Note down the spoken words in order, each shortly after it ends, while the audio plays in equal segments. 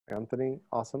Anthony,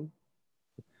 awesome.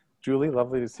 Julie,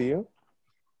 lovely to see you.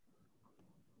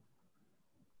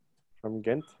 From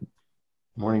Ghent.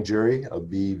 Morning, Jerry. I'll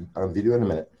be on video in a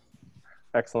minute.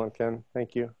 Excellent, Ken.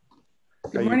 Thank you.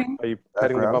 Good morning. Are you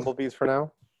petting the bumblebees for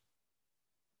now?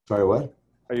 Sorry, what?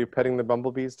 Are you petting the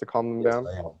bumblebees to calm them down?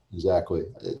 I am. Exactly.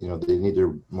 You know, they need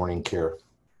their morning care.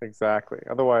 Exactly.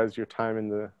 Otherwise, your time in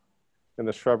the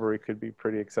shrubbery could be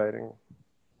pretty exciting.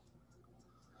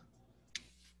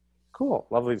 Cool.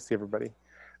 Lovely to see everybody.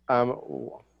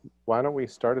 Why don't we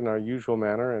start in our usual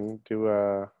manner and do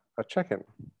a check-in?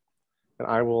 And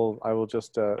I will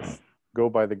just go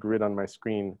by the grid on my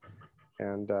screen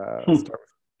and start with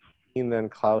Jean, then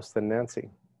Klaus, then Nancy.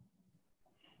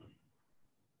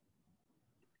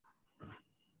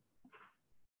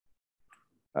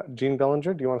 Jean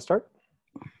Bellinger, do you want to start?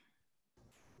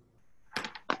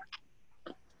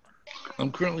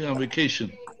 I'm currently on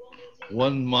vacation,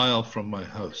 1 mile from my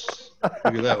house.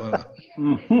 Figure that one out.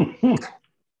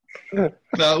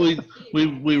 No,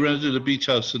 we rented a beach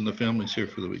house and the family's here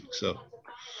for the week, so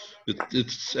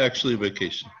it's actually a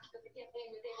vacation.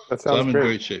 That sounds so I'm in great.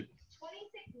 great shape.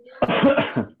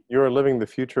 You are living the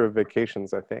future of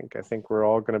vacations, I think. I think we're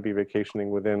all going to be vacationing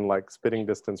within like spitting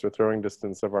distance or throwing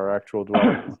distance of our actual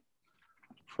dwellings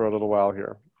for a little while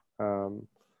here.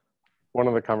 One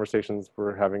of the conversations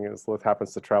we're having is what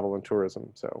happens to travel and tourism.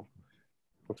 So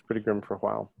looks pretty grim for a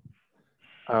while.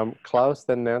 Klaus,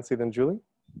 then Nancy, then Julie.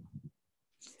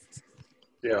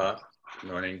 Yeah,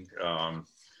 good morning.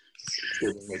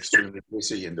 Feeling extremely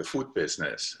busy in the food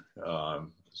business.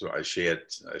 So I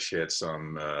shared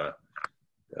some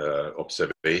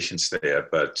observations there,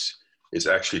 but it's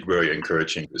actually very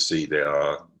encouraging to see there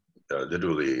are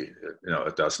literally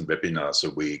a dozen webinars a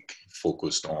week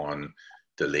focused on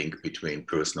the link between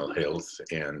personal health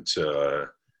and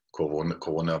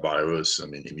coronavirus, I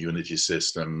mean, immunity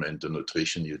system and the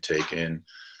nutrition you take in.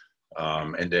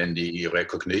 And then the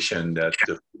recognition that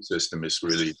the food system is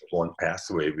really one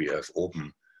pathway we have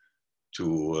open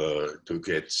to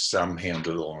get some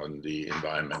handle on the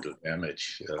environmental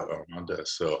damage around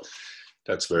us. So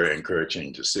that's very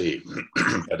encouraging to see.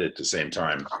 But at the same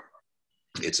time,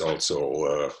 it's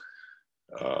also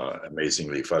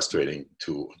amazingly frustrating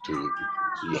to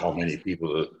see how many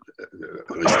people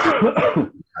any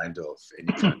kind of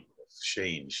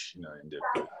change, in the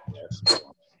past.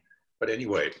 But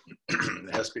anyway,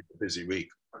 it has been a busy week.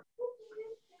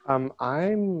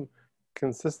 I'm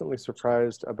consistently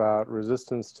surprised about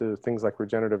resistance to things like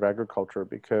regenerative agriculture,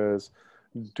 because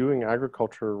doing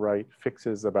agriculture right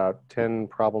fixes about 10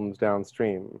 problems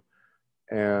downstream,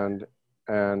 and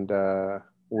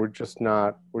we're just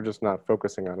not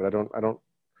focusing on it. I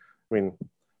mean,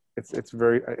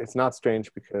 it's not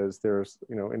strange because there's,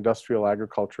 industrial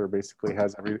agriculture basically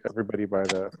has everybody by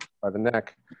the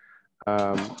neck.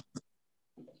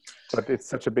 But it's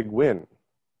such a big win.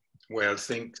 Well,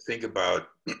 think about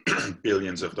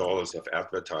billions of dollars of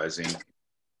advertising,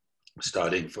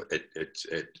 starting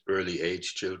at early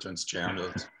age children's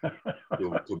channels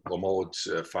to promote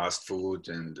fast food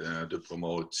and to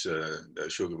promote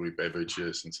sugary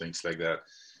beverages and things like that.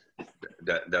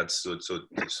 That's so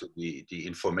the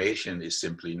information is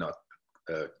simply not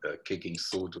kicking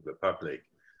through to the public.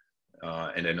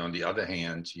 And then on the other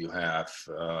hand, you have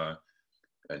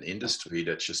an industry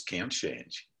that just can't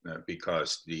change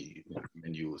because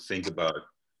when you think about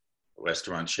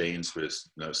restaurant chains with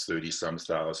 30-some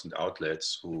thousand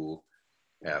outlets who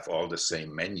have all the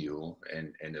same menu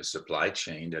and a supply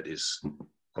chain that is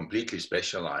completely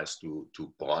specialized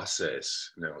to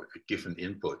process given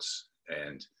inputs,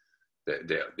 and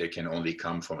they can only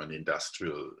come from an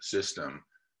industrial system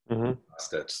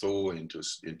that throw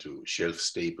into shelf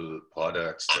stable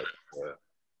products that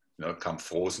come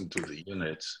frozen to the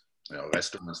units.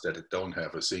 Restaurants that don't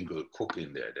have a single cook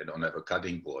in there, they don't have a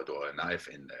cutting board or a knife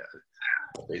in there,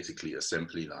 basically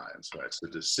assembly lines, right? So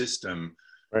the system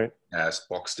has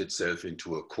boxed itself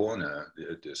into a corner,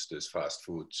 this fast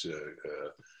food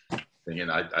thing.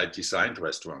 And I designed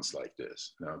restaurants like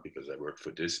this because I worked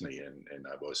for Disney and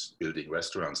I was building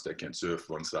restaurants that can serve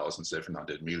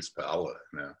 1,700 meals per hour.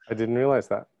 I didn't realize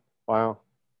that. Wow.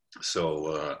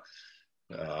 So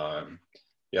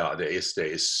yeah, there is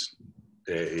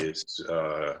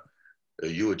a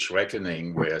huge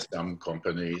reckoning where some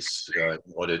companies,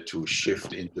 in order to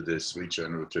shift into this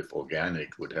regenerative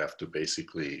organic, would have to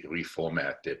basically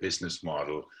reformat their business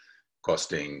model,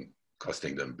 costing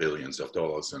them billions of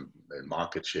dollars in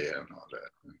market share and all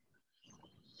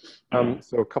that.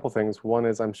 So a couple things. One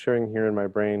is I'm sharing here in my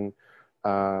brain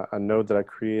a node that I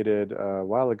created a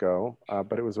while ago,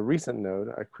 but it was a recent node.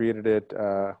 I created it,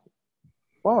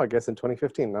 well, I guess in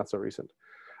 2015, not so recent.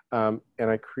 And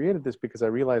I created this because I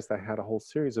realized I had a whole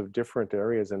series of different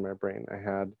areas in my brain. I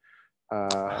had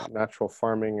natural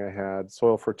farming, I had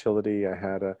soil fertility, I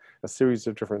had a series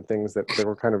of different things that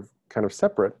were kind of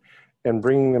separate, and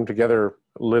bringing them together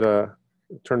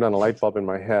turned on a light bulb in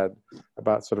my head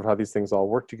about sort of how these things all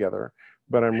work together.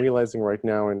 But I'm realizing right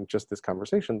now in just this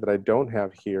conversation that I don't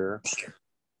have here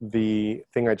the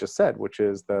thing I just said, which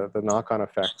is the knock-on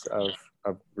effects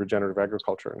of regenerative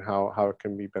agriculture and how it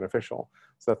can be beneficial.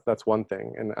 So that's one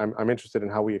thing. And I'm interested in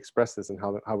how we express this and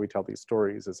how we tell these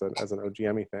stories as an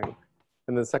OGME thing.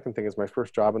 And the second thing is my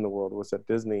first job in the world was at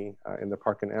Disney in the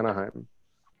park in Anaheim.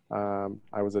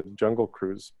 I was a Jungle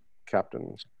Cruise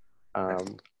captain,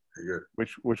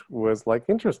 which was like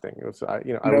interesting. It was,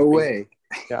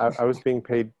 I was being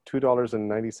paid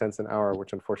 $2.90 an hour,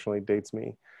 which unfortunately dates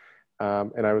me.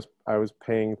 And I was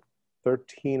paying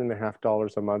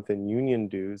 $13.50 a month in union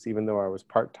dues, even though I was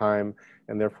part-time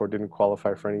and therefore didn't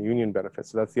qualify for any union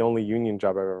benefits. So that's the only union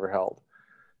job I've ever held.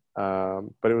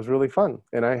 But it was really fun.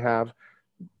 And I have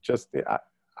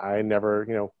I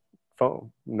never,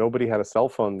 phone. Nobody had a cell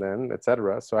phone then,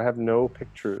 etc. So I have no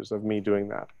pictures of me doing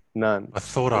that. None. I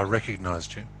thought I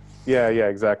recognized you. Yeah,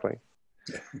 exactly.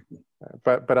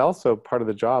 But also part of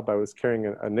the job, I was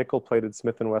carrying a nickel-plated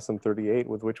Smith & Wesson 38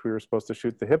 with which we were supposed to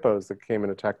shoot the hippos that came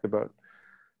and attacked the boat,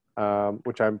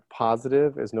 which I'm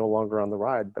positive is no longer on the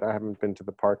ride, but I haven't been to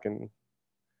the park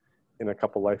in a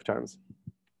couple lifetimes.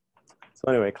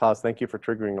 So anyway, Klaus, thank you for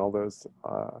triggering all those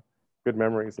good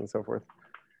memories and so forth.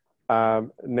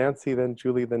 Nancy, then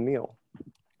Julie, then Neil.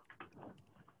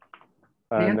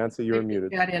 Nancy, you're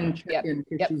muted.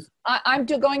 I'm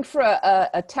going for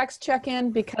a text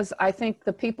check-in because I think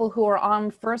the people who are on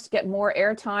first get more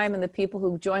airtime and the people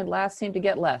who joined last seem to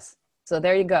get less. So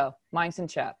there you go. Mine's in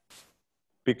chat.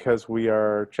 Because we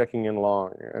are checking in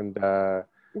long. And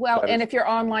well, and if you're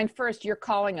online first, you're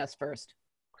calling us first.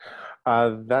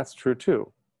 That's true too,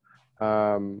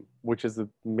 which is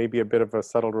maybe a bit of a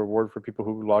subtle reward for people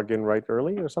who log in right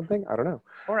early or something. I don't know.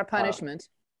 Or a punishment.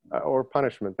 Or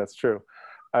punishment, that's true.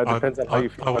 Depends on how you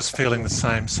feel. I was feeling the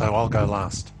same, so I'll go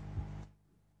last.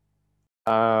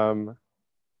 So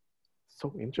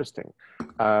interesting.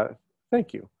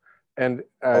 Thank you. And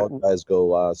all guys go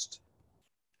last.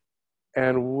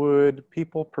 And would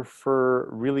people prefer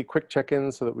really quick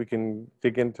check-ins so that we can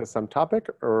dig into some topic,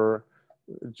 or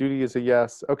Judy is a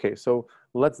yes? Okay, so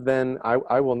let's then,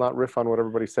 I will not riff on what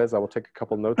everybody says. I will take a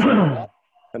couple notes on that,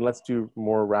 and let's do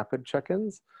more rapid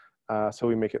check-ins. So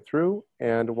we make it through.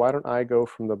 And why don't I go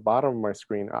from the bottom of my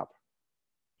screen up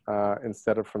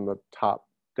instead of from the top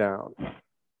down?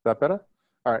 Is that better?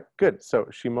 All right, good. So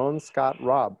Shimon, Scott,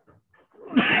 Rob.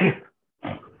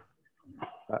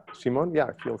 Shimon, yeah,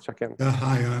 if you'll check in.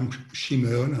 Hi, I'm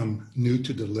Shimon. I'm new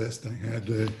to the list. I had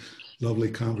a lovely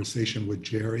conversation with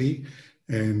Jerry.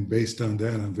 And based on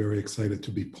that, I'm very excited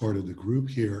to be part of the group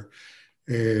here.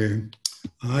 And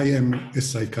I am a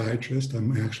psychiatrist.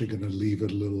 I'm actually going to leave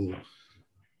it a little,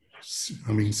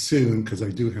 soon, because I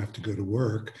do have to go to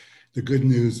work. The good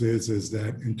news is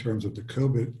that in terms of the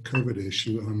COVID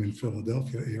issue, I'm in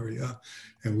Philadelphia area,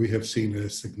 and we have seen a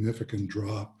significant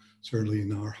drop. Certainly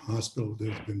in our hospital,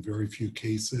 there's been very few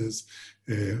cases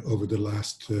over the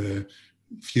last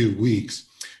few weeks.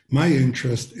 My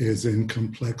interest is in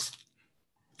complex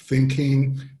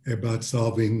thinking about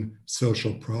solving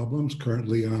social problems.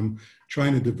 Currently, I'm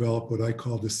trying to develop what I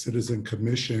call the Citizen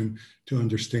Commission to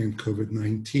understand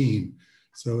COVID-19.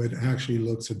 So it actually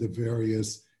looks at the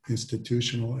various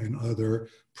institutional and other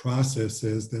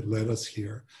processes that led us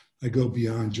here. I go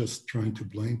beyond just trying to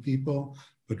blame people,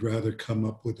 but rather come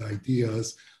up with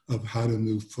ideas of how to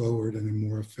move forward in a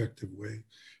more effective way.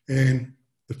 And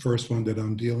the first one that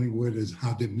I'm dealing with is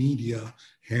how the media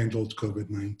handled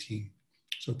COVID-19.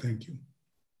 So thank you.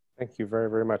 Thank you very,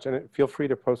 very much. And feel free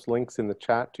to post links in the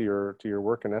chat to your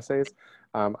work and essays.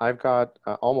 I've got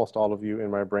almost all of you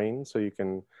in my brain, so you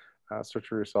can search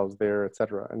for yourselves there,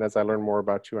 etc. And as I learn more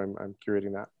about you, I'm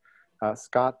curating that.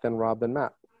 Scott, then Rob, then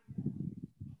Matt.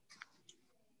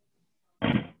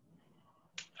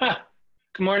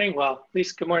 Good morning. Well, at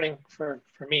least good morning for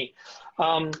me.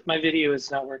 My video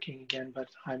is not working again, but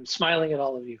I'm smiling at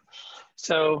all of you.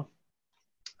 So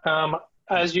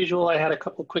as usual, I had a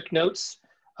couple quick notes.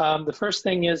 The first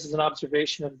thing is an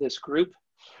observation of this group.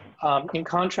 In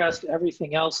contrast to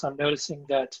everything else, I'm noticing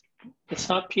that it's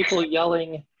not people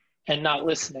yelling and not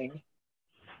listening.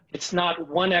 It's not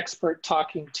one expert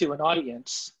talking to an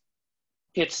audience.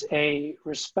 It's a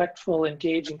respectful,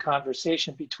 engaging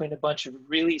conversation between a bunch of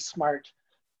really smart,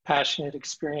 passionate,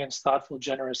 experienced, thoughtful,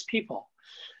 generous people,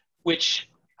 which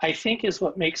I think is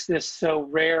what makes this so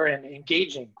rare and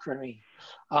engaging for me.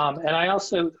 And I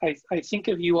also, I think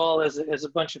of you all as a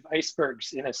bunch of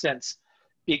icebergs in a sense,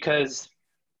 because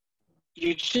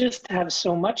you just have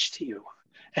so much to you.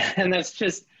 And that's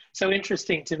just so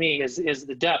interesting to me is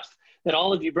the depth that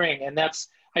all of you bring. And that's,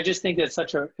 I just think that's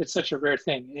it's such a rare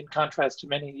thing in contrast to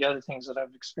many of the other things that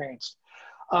I've experienced.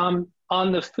 On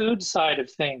the food side of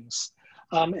things,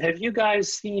 have you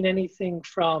guys seen anything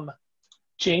from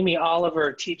Jamie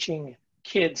Oliver teaching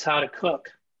kids how to cook?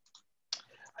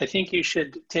 I think you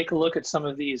should take a look at some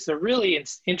of these. They're really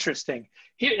interesting.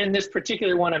 Here in this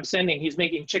particular one I'm sending, he's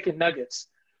making chicken nuggets,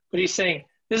 but he's saying,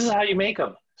 this is how you make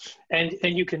them. And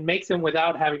you can make them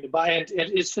without having to buy it.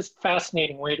 It's just a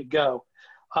fascinating way to go.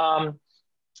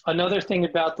 Another thing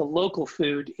about the local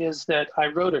food is that I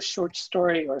wrote a short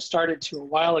story, or started to a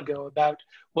while ago, about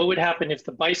what would happen if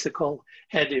the bicycle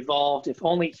had evolved, if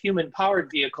only human-powered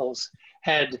vehicles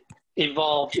had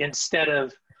evolved instead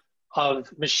of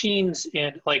machines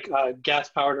in like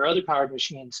gas-powered or other powered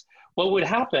machines. What would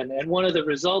happen? And one of the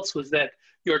results was that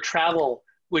your travel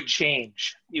would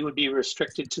change. You would be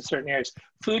restricted to certain areas.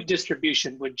 Food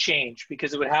distribution would change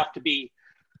because it would have to be,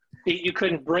 you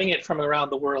couldn't bring it from around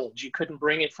the world. You couldn't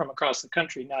bring it from across the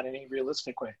country, not in any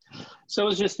realistic way. So it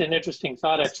was just an interesting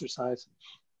thought exercise.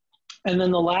 And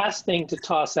then the last thing to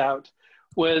toss out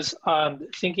was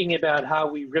thinking about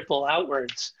how we ripple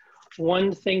outwards.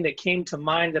 One thing that came to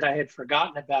mind that I had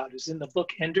forgotten about is in the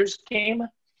book Ender's Game.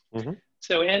 Mm-hmm.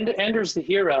 So Ender's the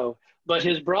hero, but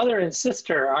his brother and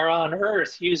sister are on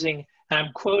Earth using, and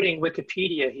I'm quoting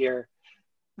Wikipedia here,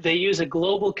 they use a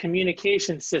global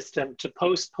communication system to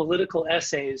post political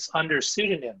essays under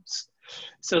pseudonyms.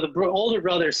 So the older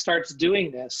brother starts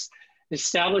doing this,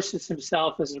 establishes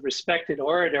himself as a respected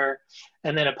orator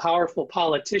and then a powerful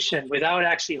politician without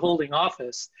actually holding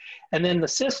office. And then the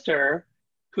sister,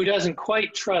 who doesn't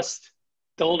quite trust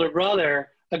the older brother,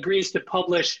 agrees to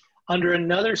publish under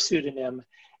another pseudonym.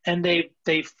 And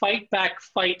they fight back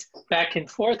and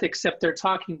forth, except they're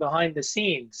talking behind the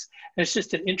scenes. And it's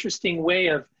just an interesting way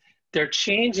of, they're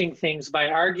changing things by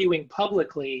arguing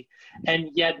publicly and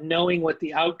yet knowing what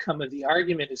the outcome of the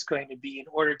argument is going to be in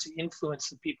order to influence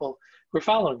the people who are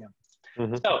following them.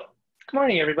 Mm-hmm. So, good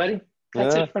morning, everybody.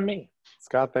 That's it from me.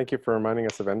 Scott, thank you for reminding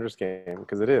us of Ender's Game,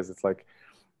 because it's like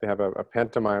they have a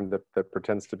pantomime that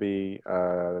pretends to be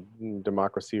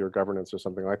democracy or governance or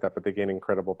something like that, but they gain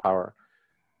incredible power.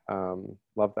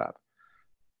 Love that.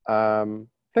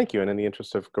 Thank you. And in the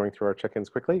interest of going through our check-ins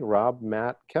quickly, Rob,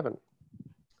 Matt, Kevin.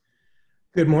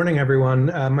 Good morning, everyone.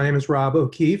 My name is Rob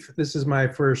O'Keefe. This is my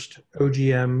first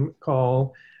OGM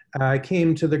call. I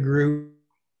came to the group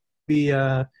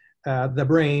via the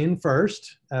Brain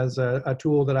first as a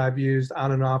tool that I've used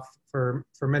on and off for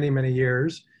many, many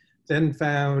years. Then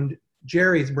found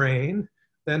Jerry's Brain,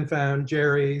 then found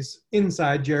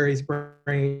Inside Jerry's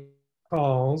Brain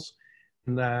calls,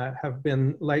 and have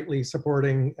been lightly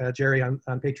supporting Jerry on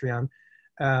Patreon.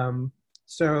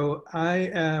 So I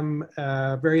am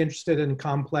very interested in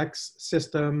complex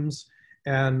systems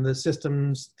and the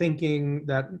systems thinking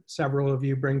that several of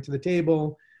you bring to the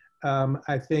table.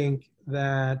 I think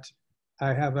that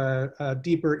I have a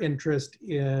deeper interest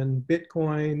in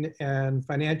Bitcoin and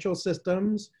financial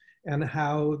systems and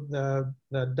how the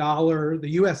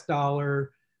US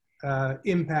dollar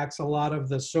impacts a lot of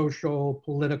the social,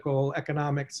 political,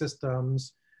 economic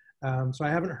systems. So I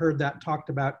haven't heard that talked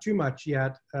about too much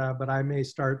yet, but I may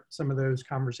start some of those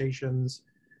conversations.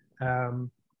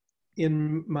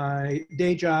 In my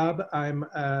day job, I'm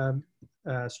a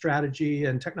strategy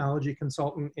and technology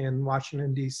consultant in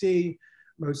Washington, DC,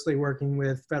 mostly working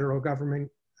with federal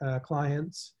government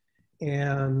clients.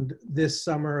 And this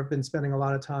summer, I've been spending a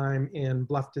lot of time in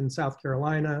Bluffton, South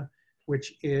Carolina,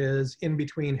 which is in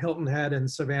between Hilton Head and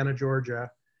Savannah, Georgia.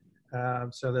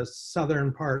 So the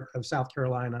southern part of South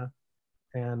Carolina,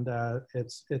 and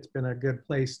it's been a good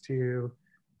place to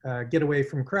get away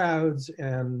from crowds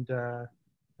and kind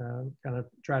of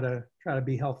try to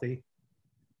be healthy.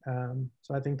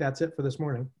 So I think that's it for this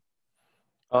morning.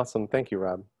 Awesome, thank you,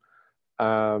 Rob.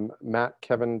 Matt,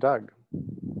 Kevin, Doug.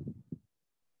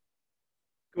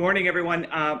 Good morning, everyone.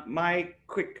 My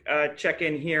quick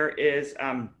check-in here is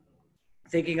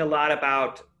thinking a lot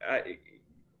about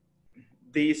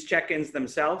these check-ins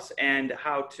themselves and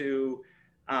how to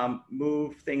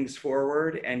move things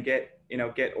forward and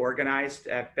get organized.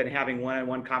 I've been having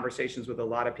one-on-one conversations with a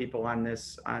lot of people on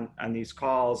these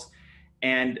calls,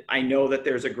 and I know that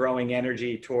there's a growing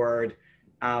energy toward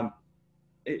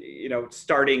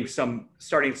starting some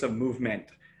movement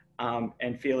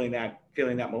and feeling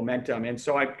that momentum. And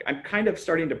so I'm kind of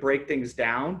starting to break things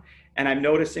down, and I'm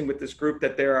noticing with this group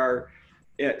that there are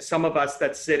some of us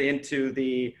that sit into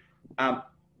the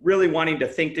really wanting to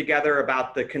think together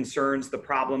about the concerns, the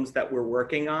problems that we're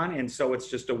working on. And so it's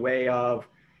just a way of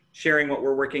sharing what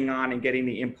we're working on and getting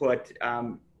the input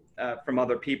from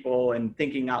other people and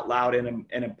thinking out loud in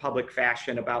a public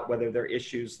fashion about whether there are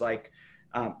issues like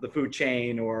the food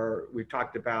chain, or we've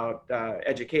talked about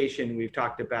education, we've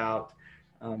talked about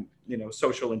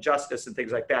social injustice and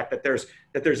things like that, that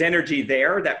there's energy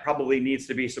there that probably needs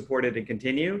to be supported and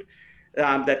continued,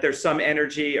 that there's some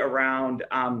energy around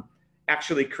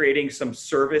actually creating some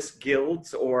service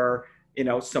guilds, or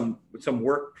some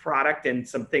work product and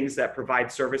some things that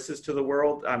provide services to the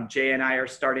world. Jay and I are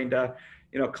starting to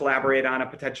collaborate on a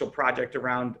potential project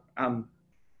around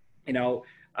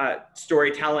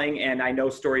storytelling, and I know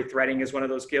story threading is one of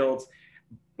those guilds,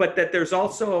 but that there's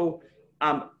also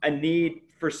a need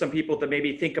for some people to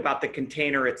maybe think about the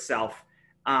container itself.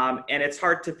 And it's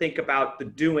hard to think about the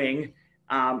doing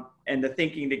and the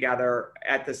thinking together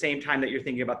at the same time that you're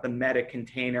thinking about the meta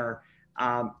container,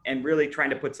 and really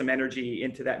trying to put some energy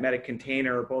into that meta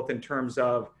container, both in terms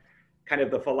of kind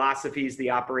of the philosophies, the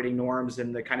operating norms,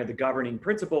 and the kind of the governing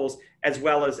principles, as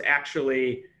well as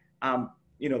actually,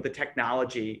 the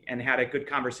technology. And had a good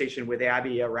conversation with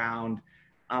Abby around,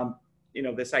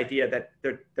 this idea that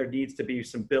there needs to be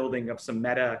some building of some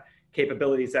meta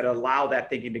capabilities that allow that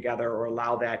thinking together, or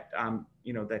allow that,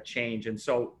 that change. And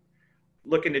so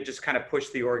looking to just kind of push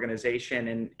the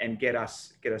organization and get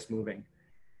us moving.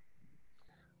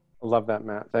 I love that,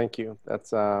 Matt. Thank you.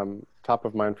 That's top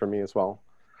of mind for me as well.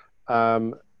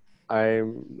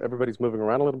 Everybody's moving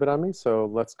around a little bit on me, so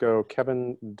let's go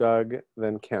Kevin, Doug,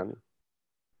 then Ken.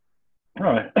 All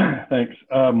right, thanks.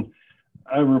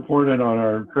 I reported on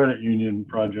our credit union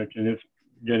project, and it's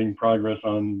getting progress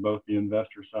on both the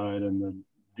investor side and the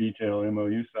detail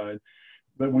MOU side.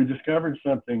 But we discovered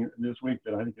something this week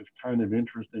that I think is kind of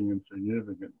interesting and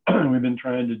significant. We've been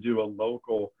trying to do a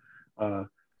local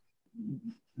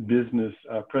business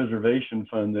preservation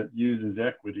fund that uses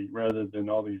equity rather than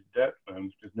all these debt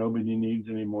funds, because nobody needs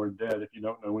any more debt if you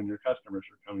don't know when your customers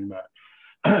are coming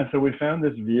back. So we found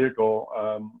this vehicle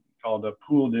called a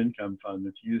pooled income fund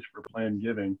that's used for planned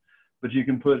giving, but you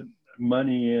can put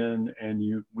money in,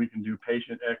 and we can do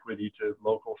patient equity to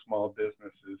local small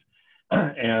businesses.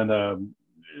 And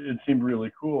it seemed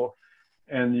really cool.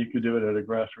 And you could do it at a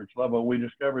grassroots level. We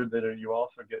discovered that you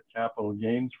also get capital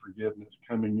gains forgiveness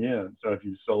coming in. So if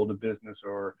you sold a business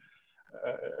or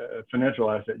a financial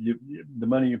asset, the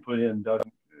money you put in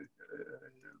doesn't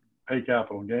pay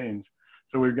capital gains.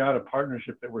 So we've got a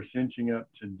partnership that we're cinching up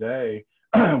today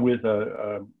with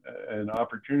an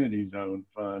opportunity zone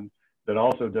fund that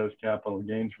also does capital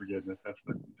gains forgiveness. That's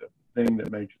the thing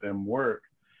that makes them work.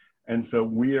 And so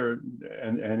we are,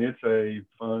 and it's a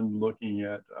fund looking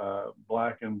at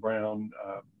Black and brown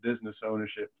business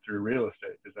ownership through real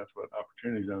estate, because that's what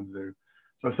opportunity zones do.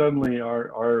 So suddenly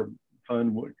our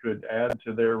fund could add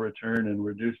to their return and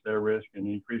reduce their risk and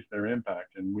increase their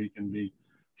impact. And we can be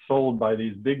sold by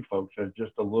these big folks as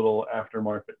just a little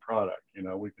aftermarket product.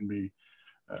 We can be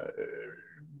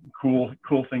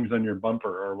cool things on your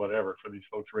bumper or whatever for these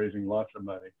folks raising lots of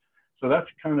money. So that's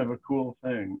kind of a cool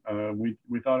thing.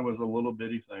 We thought it was a little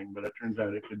bitty thing, but it turns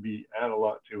out it could add a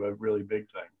lot to a really big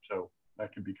thing. So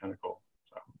that could be kind of cool.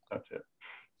 So that's it.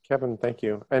 Kevin, thank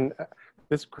you. And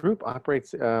this group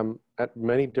operates at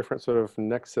many different sort of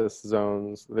nexus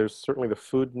zones. There's certainly the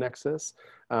food nexus,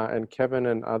 and Kevin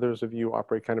and others of you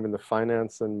operate kind of in the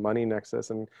finance and money nexus.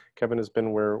 And Kevin has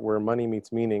been where money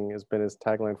meets meaning has been his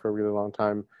tagline for a really long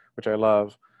time, which I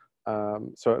love.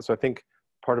 So I think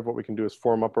part of what we can do is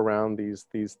form up around these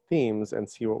themes and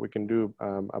see what we can do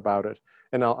about it.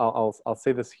 And I'll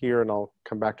say this here, and I'll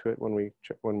come back to it when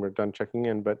we're done checking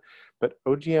in. But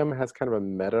OGM has kind of a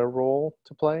meta role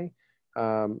to play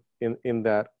in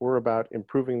that we're about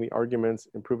improving the arguments,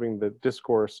 improving the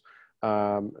discourse,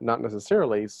 not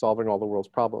necessarily solving all the world's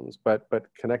problems, but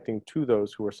connecting to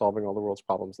those who are solving all the world's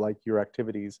problems, like your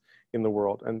activities in the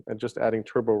world, and just adding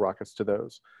turbo rockets to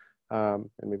those. And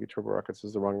maybe turbo rockets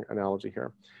is the wrong analogy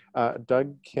here.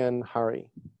 Doug, Ken, Hari.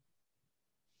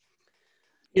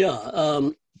 Yeah,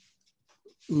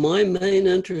 my main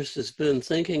interest has been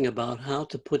thinking about how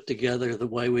to put together the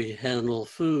way we handle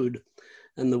food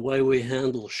and the way we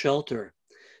handle shelter,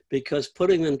 because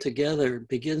putting them together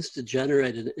begins to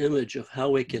generate an image of how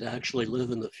we could actually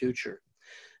live in the future.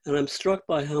 And I'm struck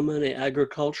by how many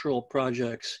agricultural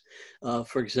projects,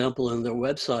 for example, in their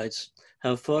websites,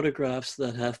 have photographs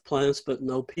that have plants but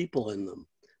no people in them,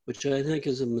 which I think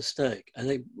is a mistake. I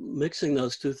think mixing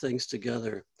those two things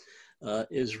together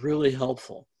is really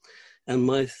helpful. And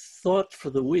my thought for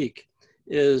the week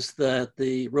is that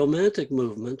the Romantic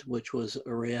movement, which was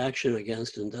a reaction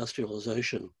against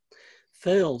industrialization,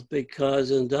 failed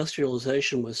because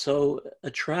industrialization was so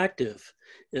attractive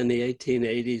in the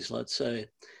 1880s, let's say,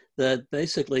 that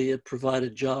basically it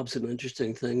provided jobs and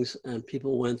interesting things, and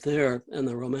people went there. And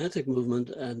the Romantic movement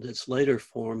and its later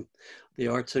form, the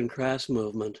arts and crafts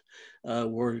movement,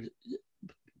 were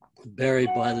buried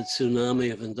by the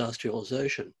tsunami of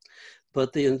industrialization.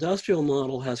 But the industrial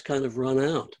model has kind of run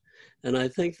out. And I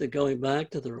think that going back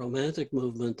to the Romantic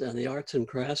movement and the arts and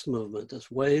crafts movement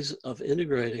as ways of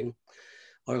integrating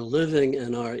our living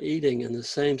and our eating in the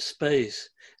same space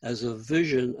as a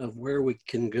vision of where we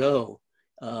can go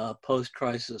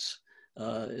post-crisis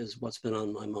is what's been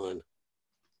on my mind.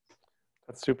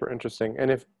 That's super interesting.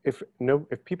 And if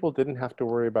people didn't have to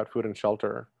worry about food and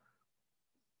shelter,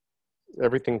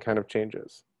 everything kind of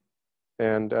changes.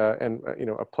 And you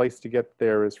know, a place to get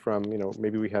there is from, you know,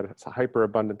 maybe we had hyper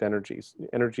abundant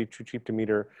energy too cheap to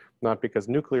meter, not because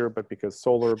nuclear, but because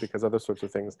solar, because other sorts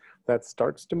of things. That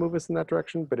starts to move us in that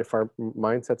direction. But if our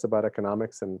mindsets about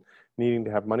economics and needing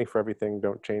to have money for everything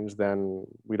don't change, then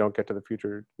we don't get to the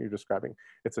future you're describing.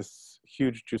 It's a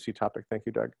huge, juicy topic. Thank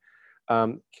you, Doug.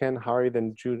 Ken, Hari,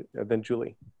 then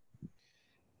Julie.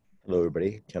 Hello,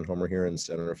 everybody. Ken Homer here in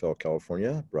San Rafael,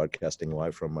 California, broadcasting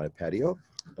live from my patio.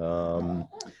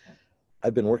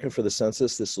 I've been working for the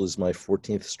census. This was my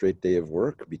 14th straight day of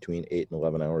work, between 8 and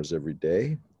 11 hours every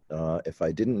day. If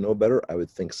I didn't know better, I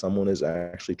would think someone is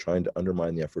actually trying to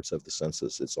undermine the efforts of the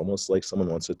census. It's almost like someone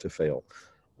wants it to fail.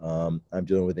 I'm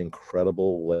dealing with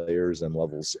incredible layers and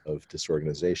levels of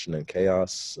disorganization and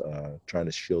chaos, trying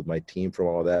to shield my team from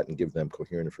all of that and give them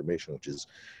coherent information, which is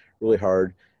really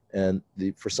hard. And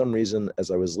for some reason,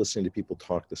 as I was listening to people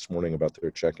talk this morning about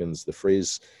their check-ins, the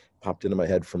phrase popped into my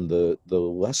head from the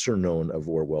lesser known of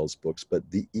Orwell's books, but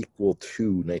the equal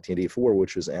to 1984,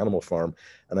 which was Animal Farm.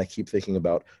 And I keep thinking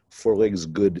about 4 legs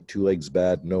good, 2 legs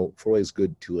bad. No, 4 legs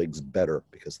good, 2 legs better,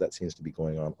 because that seems to be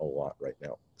going on a lot right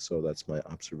now. So that's my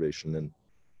observation and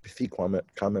pithy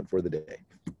comment for the day.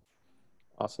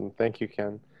 Awesome. Thank you,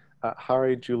 Ken.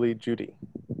 Hari, Julie, Judy.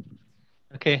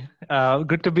 Okay,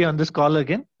 good to be on this call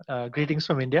again. Greetings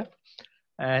from India.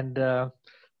 And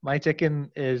my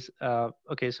check-in is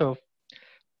okay. So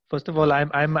first of all,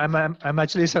 I'm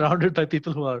actually surrounded by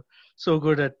people who are so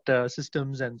good at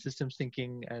systems and systems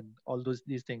thinking and all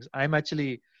these things. I'm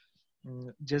actually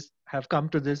just have come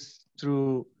to this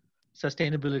through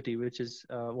sustainability, which is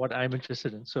what I'm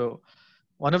interested in. So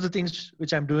one of the things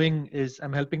which I'm doing is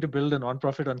I'm helping to build a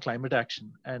nonprofit on climate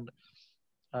action, and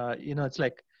you know, it's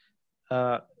like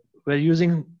we're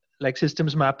using like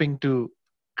systems mapping to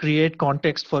create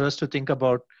context for us to think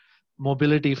about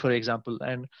mobility, for example.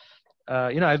 And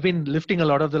you know, I've been lifting a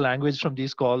lot of the language from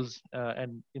these calls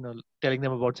and you know, telling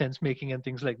them about sense making and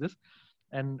things like this.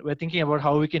 And we're thinking about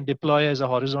how we can deploy as a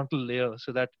horizontal layer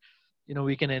so that you know,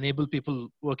 we can enable people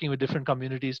working with different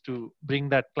communities to bring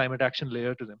that climate action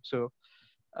layer to them. So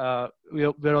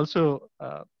we're also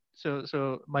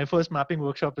so my first mapping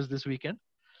workshop is this weekend.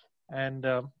 And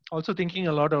also thinking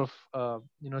a lot of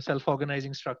you know,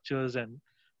 self-organizing structures and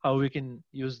how we can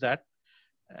use that.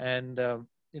 And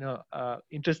you know,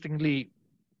 interestingly,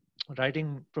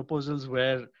 writing proposals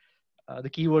where the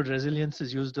keyword resilience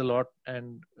is used a lot,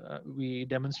 and we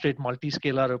demonstrate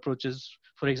multi-scalar approaches,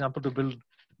 for example, to build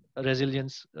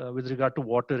resilience with regard to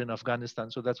water in Afghanistan.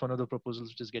 So that's one of the proposals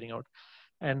which is getting out.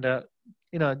 And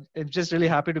you know, I'm just really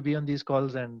happy to be on these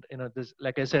calls. And you know, this,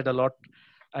 like I said, a lot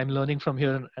I'm learning from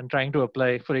here and trying to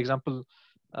apply. For example,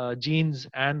 genes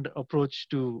and approach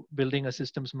to building a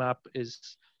systems map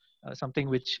is something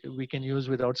which we can use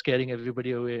without scaring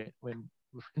everybody away when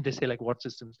they say like what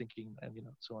systems thinking and you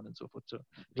know, so on and so forth. So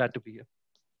glad to be here.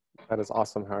 That is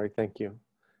awesome, Hari. Thank you.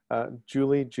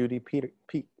 Julie, Judy,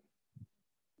 Pete.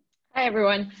 Hi,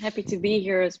 everyone. Happy to be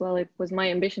here as well. It was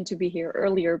my ambition to be here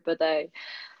earlier, but I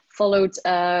followed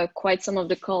quite some of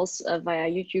the calls via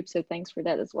YouTube, so thanks for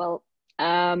that as well.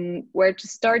 Where to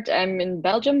start? I'm in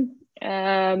Belgium.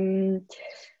 I'm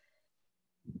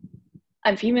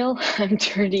female. I'm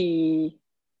 32.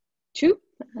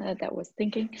 That was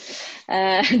thinking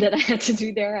that I had to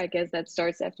do there. I guess that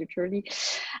starts after 30.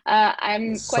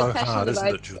 I'm quite passionate hard, about.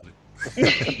 isn't it, Julie?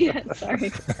 Yeah,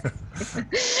 sorry.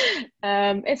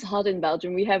 It's hot in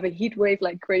Belgium. We have a heat wave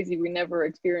like crazy. We never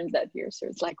experienced that here. So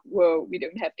it's like, whoa, we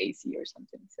don't have AC or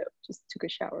something. So just took a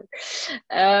shower.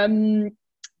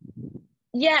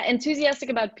 Yeah, enthusiastic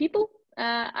about people.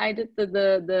 I did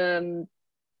the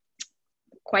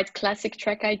quite classic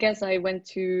track, I guess. I went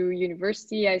to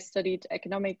university. I studied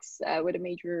economics with a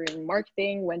major in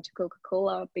marketing, went to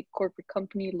Coca-Cola, big corporate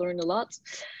company, learned a lot.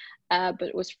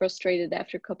 But was frustrated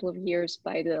after a couple of years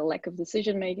by the lack of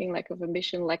decision-making, lack of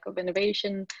ambition, lack of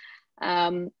innovation.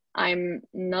 I'm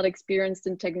not experienced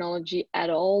in technology at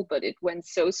all, but it went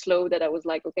so slow that I was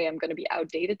like, okay, I'm going to be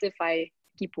outdated if I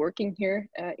keep working here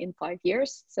in 5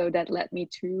 years. So that led me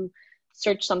to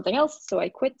search something else. So I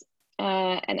quit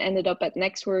and ended up at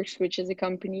Nextworks, which is a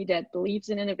company that believes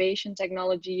in innovation,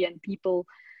 technology, and people,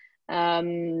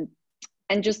 and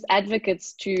just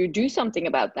advocates to do something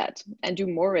about that and do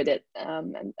more with it.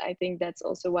 And I think that's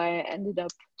also why I ended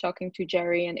up talking to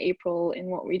Jerry and April in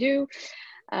what we do.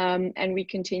 And we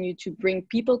continue to bring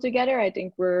people together. I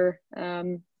think we're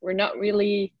not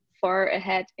really far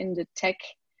ahead in the tech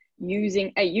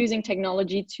using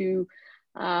technology to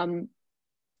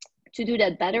do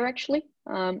that better, actually.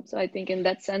 So I think in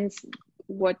that sense,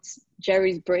 what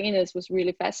Jerry's brain is was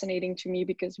really fascinating to me,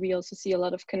 because we also see a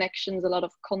lot of connections, a lot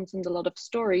of content, a lot of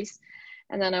stories.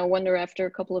 And then I wonder, after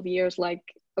a couple of years, like,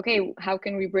 okay, how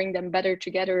can we bring them better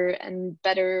together and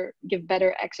give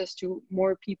better access to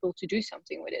more people to do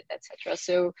something with it, etc.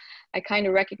 So I kind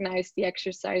of recognize the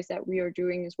exercise that we are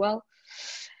doing as well.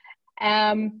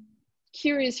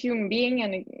 Curious human being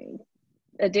and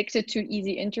addicted to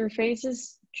easy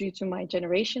interfaces due to my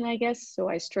generation, I guess. So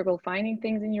I struggle finding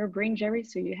things in your brain, Jerry.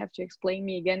 So you have to explain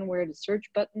me again where the search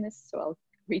button is. So I'll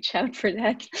reach out for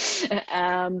that.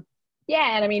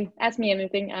 Yeah, and I mean, ask me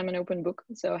anything. I'm an open book.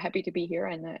 So happy to be here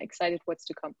and excited what's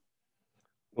to come.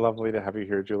 Lovely to have you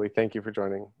here, Julie. Thank you for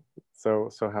joining. So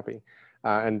happy.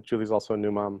 And Julie's also a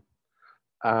new mom.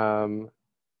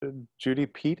 Judy,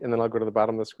 Pete, and then I'll go to the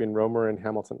bottom of the screen, Romer and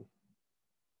Hamilton.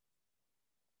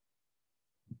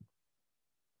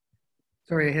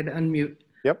 Sorry, I had to unmute.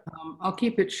 Yep. I'll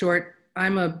keep it short.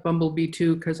 I'm a bumblebee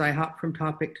too, because I hop from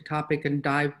topic to topic and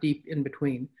dive deep in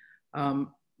between.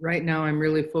 Right now, I'm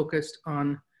really focused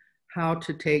on how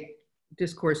to take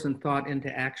discourse and thought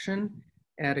into action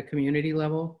at a community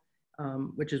level,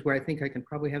 which is where I think I can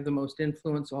probably have the most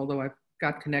influence, although I've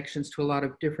got connections to a lot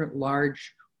of different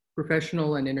large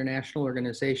professional and international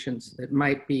organizations that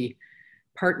might be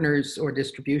partners or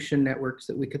distribution networks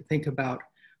that we could think about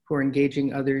for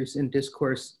engaging others in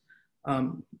discourse.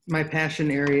 My passion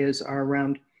areas are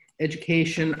around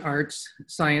education, arts,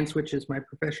 science, which is my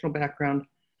professional background,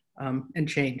 and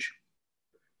change.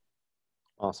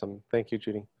 Awesome. Thank you,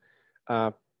 Judy.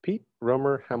 Pete,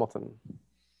 Romer, Hamilton.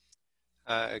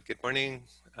 Good morning.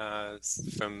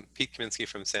 From Pete Kaminsky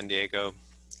from San Diego,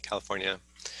 California.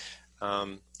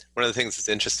 One of the things that's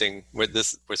interesting, we're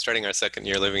starting our second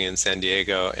year living in San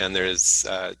Diego, and there's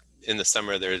in the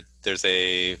summer there's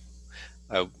a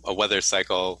weather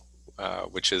cycle,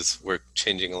 we're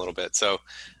changing a little bit. So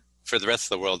for the rest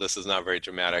of the world, this is not very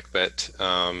dramatic, but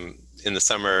in the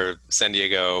summer, San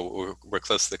Diego, we're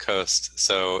close to the coast,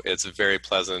 so it's very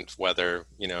pleasant weather.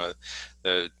 You know,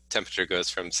 the temperature goes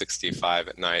from 65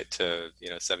 at night to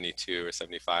 72 or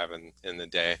 75 in the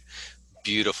day.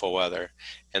 Beautiful weather,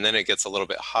 and then it gets a little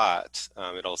bit hot.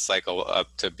 It'll cycle up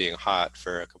to being hot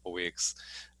for a couple weeks.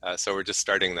 So we're just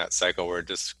starting that cycle.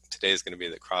 Today's going to be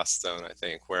the cross zone, I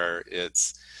think, where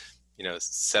it's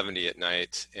 70 at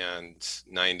night and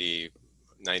 90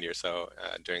 or so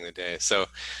during the day. So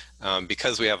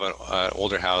because we have an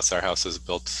older house, our house was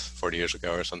built 40 years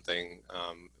ago or something,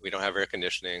 we don't have air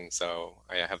conditioning. So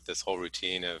I have this whole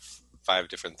routine of 5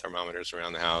 different thermometers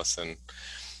around the house, and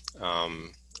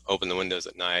open the windows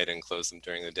at night and close them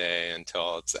during the day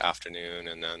until it's afternoon,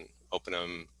 and then open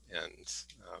them.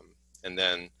 And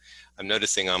then I'm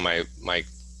noticing on my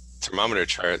thermometer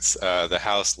charts, the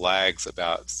house lags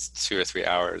about 2 or 3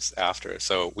 hours after.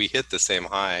 So we hit the same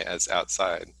high as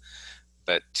outside,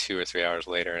 but 2 or 3 hours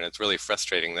later. And it's really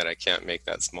frustrating that I can't make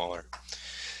that smaller.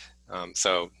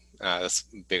 So that's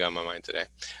big on my mind today.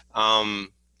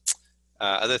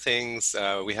 Other things,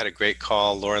 we had a great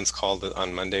call. Lauren's call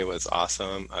on Monday was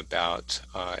awesome about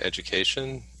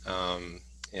education.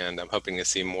 And I'm hoping to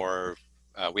see more.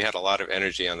 We had a lot of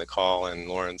energy on the call, and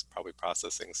Lauren's probably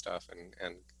processing stuff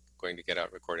and going to get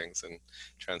out recordings and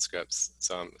transcripts.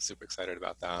 So I'm super excited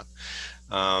about that.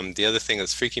 The other thing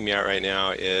that's freaking me out right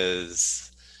now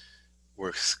is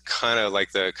we're kind of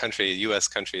like the country, US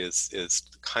country is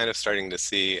kind of starting to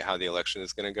see how the election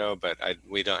is going to go, but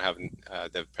we don't have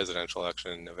the presidential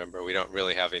election in November. We don't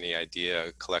really have any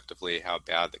idea collectively how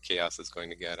bad the chaos is going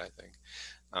to get, I think.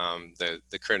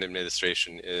 The current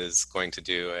administration is going to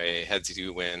do a heads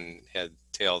you win,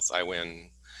 tails I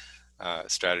win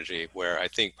strategy, where I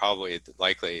think probably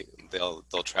likely they'll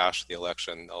trash the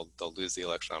election. They'll lose the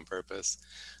election on purpose.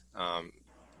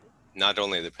 Not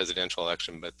only the presidential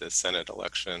election, but the Senate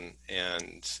election,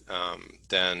 and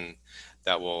then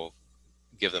that will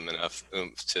give them enough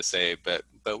oomph to say, but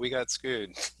we got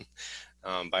screwed.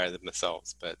 by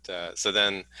themselves. But so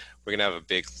then we're gonna have a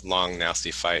big, long,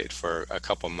 nasty fight for a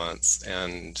couple months,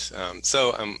 and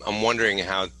so I'm wondering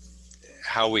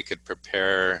how we could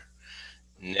prepare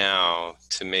now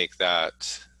to make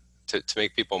that to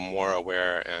make people more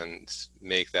aware and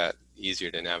make that easier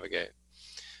to navigate.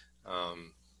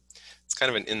 It's kind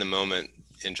of an in the moment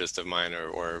interest of mine,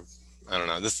 or I don't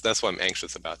know. That's what I'm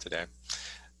anxious about today.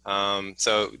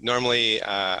 So normally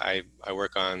I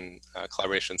work on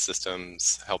collaboration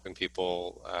systems, helping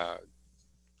people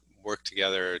work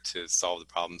together to solve the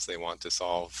problems they want to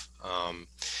solve.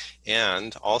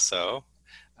 And also,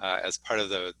 as part of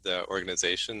the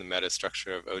organization, the meta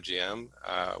structure of OGM,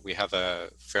 we have a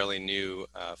fairly new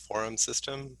forum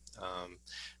system.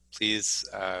 Please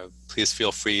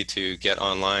feel free to get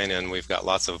online, and we've got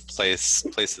lots of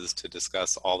places to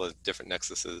discuss all the different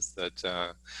nexuses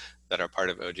that are part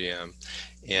of OGM.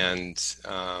 And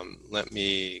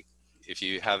if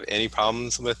you have any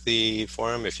problems with the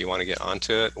forum, if you want to get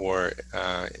onto it, or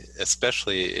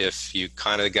especially if you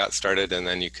kind of got started and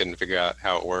then you couldn't figure out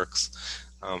how it works,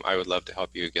 I would love to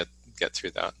help you get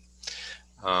through that.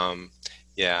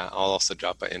 Yeah, I'll also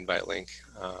drop an invite link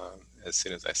as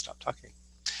soon as I stop talking.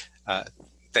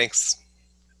 Thanks.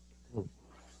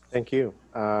 Thank you.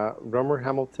 Romer,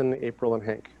 Hamilton, April, and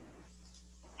Hank.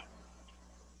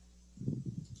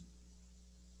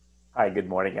 Hi, good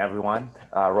morning, everyone.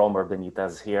 Romer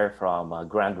Benitez here from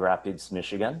Grand Rapids,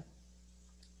 Michigan.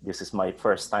 This is my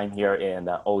first time here in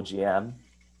OGM.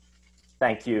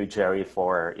 Thank you, Jerry,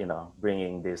 for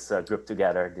bringing this group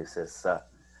together. This is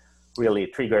really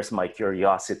triggers my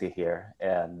curiosity here,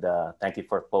 and thank you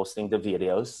for posting the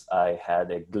videos. I had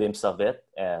a glimpse of it,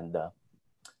 and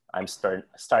I'm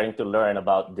starting to learn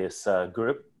about this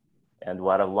group and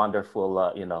what a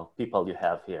wonderful people you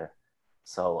have here.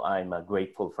 So I'm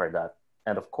grateful for that.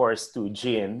 And of course, to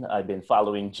Jean, I've been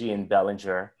following Jean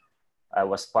Bellinger. I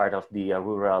was part of the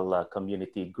rural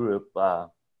community group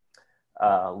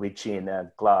with Jean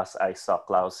and Klaus. I saw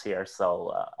Klaus here,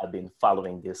 so I've been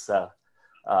following this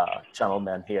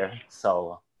gentleman here.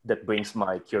 So that brings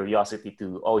my curiosity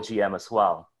to OGM as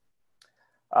well.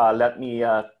 Let me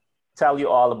tell you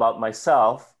all about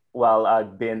myself. Well,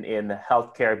 I've been in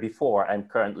healthcare before. I'm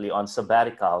currently on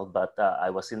sabbatical, but I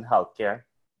was in healthcare,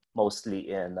 mostly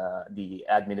in the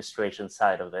administration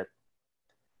side of it.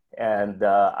 And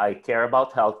I care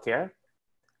about healthcare,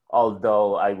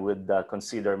 although I would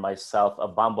consider myself a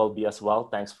bumblebee as well.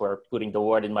 Thanks for putting the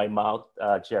word in my mouth,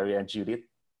 Jerry and Judith.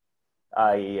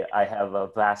 I have a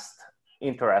vast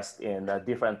interest in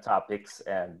different topics,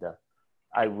 and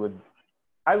I would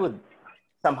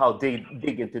somehow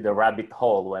dig into the rabbit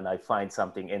hole when I find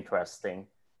something interesting.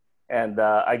 And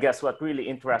I guess what really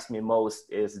interests me most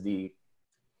is the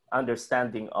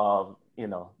understanding of,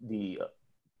 the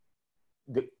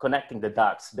connecting the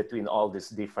dots between all these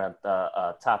different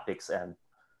topics and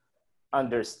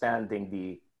understanding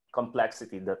the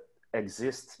complexity that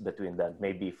exists between them,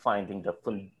 maybe finding the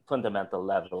fundamental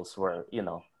levels where,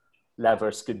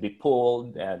 levers could be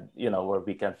pulled, and where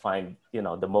we can find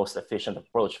the most efficient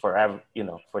approach for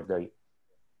for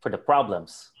the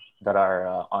problems that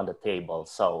are on the table.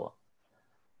 So,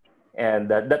 and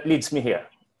that leads me here.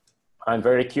 I'm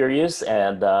very curious,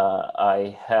 and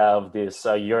I have this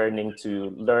yearning to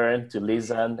learn, to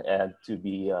listen, and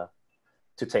to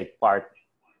take part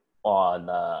on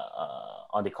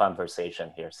the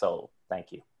conversation here. So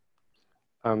thank you.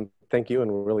 Thank you,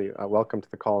 and really welcome to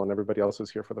the call, and everybody else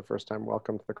who's here for the first time,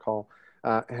 welcome to the call.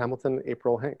 Hamilton,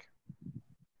 April, Hank.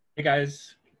 Hey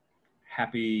guys,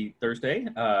 happy Thursday.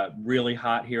 Really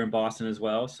hot here in Boston as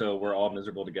well, so we're all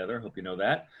miserable together. Hope you know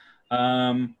that.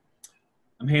 I'm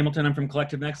Hamilton, I'm from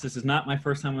Collective Next. This is not my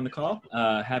first time on the call.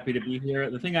 Happy to be here.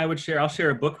 The thing I would share, I'll share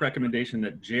a book recommendation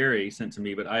that Jerry sent to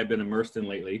me, but I've been immersed in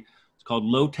lately. It's called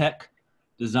Low Tech,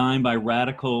 Design by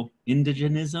Radical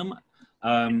Indigenism.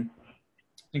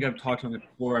 I think I've talked about it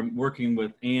before. I'm working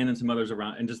with Anne and some others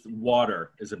around, and just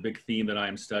water is a big theme that I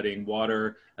am studying.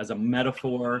 Water as a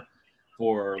metaphor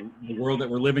for the world that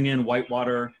we're living in, white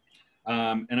water.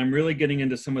 And I'm really getting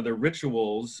into some of the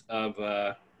rituals of,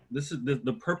 this is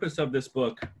the purpose of this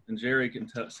book, and Jerry can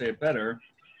say it better,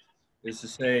 is to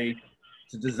say,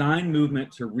 to design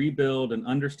movement to rebuild an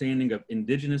understanding of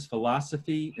indigenous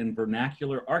philosophy and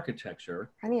vernacular architecture.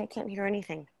 Honey, I can't hear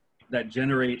anything. That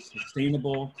generates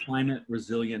sustainable, climate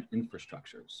resilient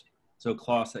infrastructures. So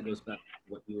Klaus, that goes back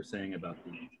to what you were saying about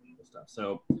the stuff.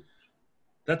 So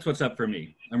that's what's up for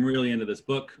me. I'm really into this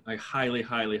book. I highly,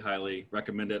 highly, highly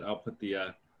recommend it. I'll put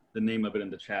the name of it in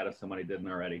the chat if somebody didn't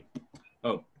already.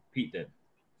 Oh, Pete did.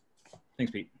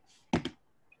 Thanks, Pete.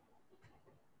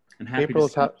 and happy to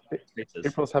see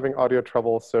April's having audio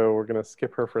trouble, so we're going to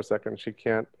skip her for a second. She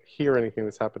can't hear anything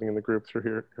that's happening in the group through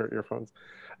her earphones.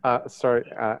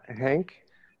 Hank,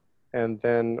 and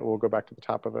then we'll go back to the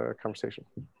top of the conversation.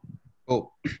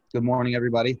 Oh, good morning,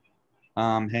 everybody.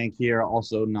 Hank here,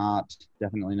 also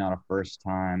definitely not a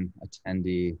first-time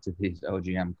attendee to these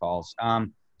OGM calls.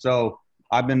 So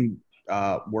I've been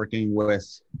working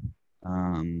with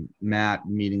Matt,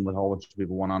 meeting with a whole bunch of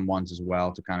people one-on-ones as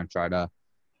well to kind of try to,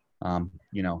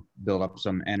 build up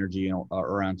some energy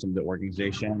around some of the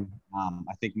organization.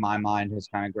 I think my mind has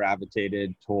kind of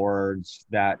gravitated towards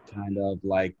that kind of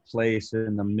like place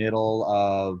in the middle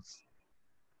of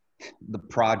the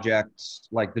projects,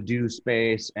 like the do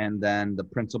space and then the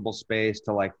principal space,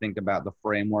 to like think about the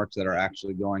frameworks that are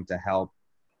actually going to help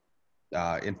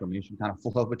information kind of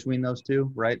flow between those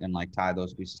two, right? And like tie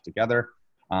those pieces together.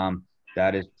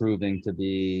 That is proving to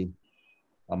be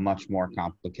a much more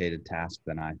complicated task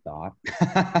than I thought.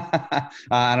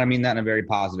 And I mean that in a very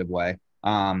positive way.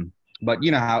 But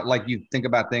you know how like you think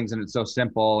about things and it's so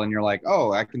simple and you're like,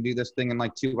 oh, I can do this thing in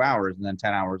like 2 hours. And then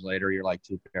 10 hours later, you're like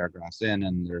 2 paragraphs in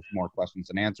and there's more questions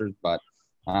and answers, but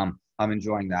I'm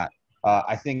enjoying that.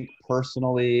 I think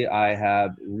personally, I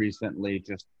have recently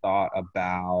just thought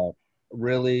about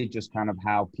really just kind of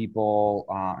how people,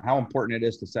 how important it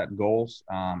is to set goals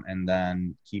and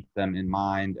then keep them in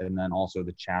mind. And then also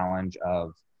the challenge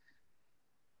of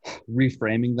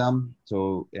reframing them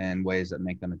so in ways that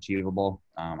make them achievable.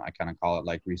 I kind of call it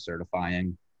like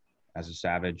recertifying as a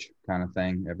savage kind of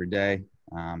thing every day.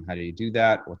 How do you do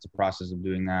that? What's the process of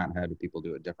doing that? How do people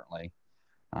do it differently?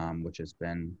 Which has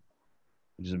been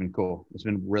cool. It's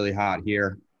been really hot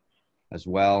here as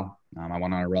well. I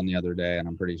went on a run the other day and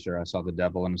I'm pretty sure I saw the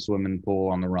devil in a swimming pool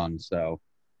on the run. So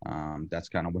that's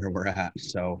kind of where we're at.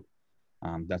 So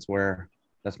that's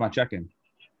my check-in.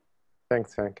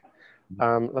 Thanks, Hank.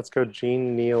 Let's go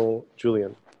Jean, Neil,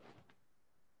 Julian.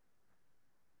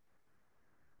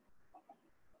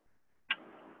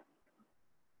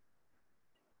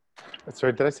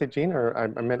 Sorry, did I say Jean or I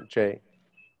meant Jay?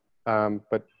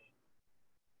 But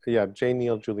yeah, Jay,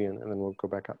 Neil, Julian, and then we'll go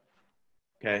back up.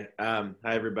 Okay. Hi,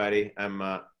 everybody. I'm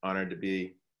honored to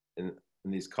be in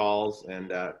these calls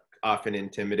and often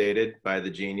intimidated by the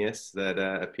genius that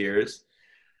appears.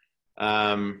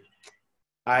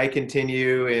 I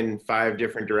continue in 5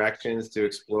 different directions to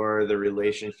explore the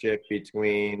relationship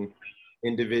between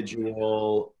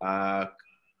individual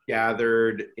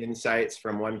gathered insights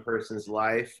from one person's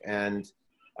life and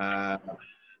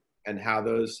how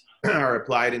those are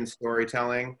applied in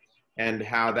storytelling, and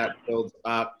how that builds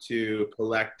up to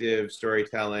collective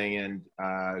storytelling and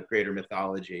greater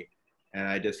mythology. And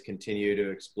I just continue to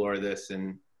explore this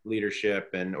in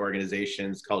leadership and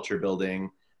organizations, culture building.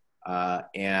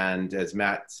 And as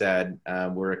Matt said,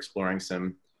 we're exploring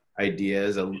some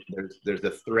ideas. There's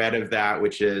a thread of that,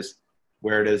 which is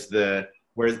where's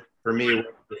for me, what's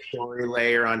the story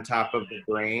layer on top of the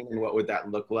brain and what would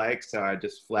that look like? So I'm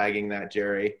just flagging that,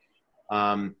 Jerry.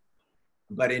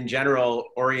 But in general,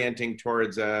 orienting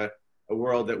towards a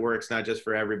world that works not just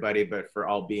for everybody, but for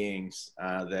all beings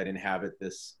that inhabit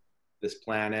this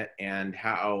planet, and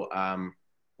how,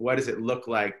 what does it look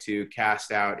like to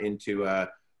cast out into a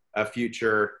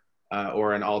future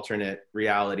or an alternate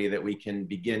reality that we can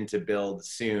begin to build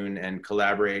soon and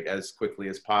collaborate as quickly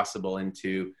as possible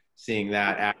into seeing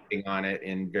that, acting on it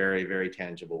in very, very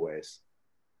tangible ways.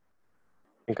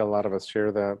 I think a lot of us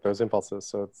share those impulses,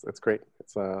 so it's great.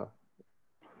 It's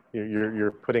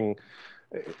you're putting,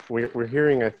 we're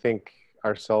hearing, I think,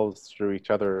 ourselves through each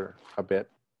other a bit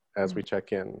as we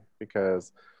check in,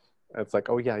 because it's like,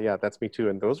 oh yeah, that's me too,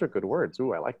 and those are good words.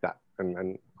 Ooh, I like that,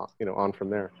 and on from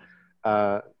there.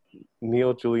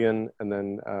 Neil, Julian, and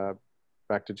then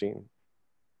back to Jean.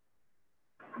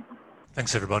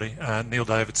 Thanks, everybody. Neil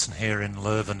Davidson here in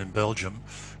Leuven in Belgium.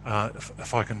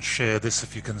 If I can share this,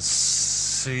 if you can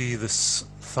see this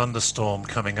thunderstorm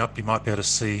coming up, you might be able to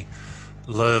see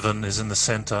Leuven is in the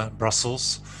center,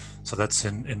 Brussels, so that's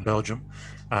in Belgium.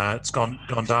 It's gone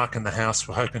dark in the house.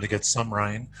 We're hoping to get some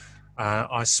rain.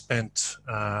 I spent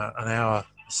an hour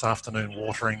this afternoon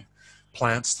watering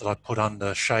plants that I put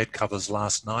under shade covers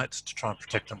last night to try and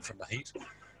protect them from the heat.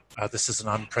 This is an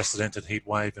unprecedented heat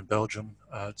wave in Belgium.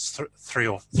 It's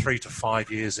 3 to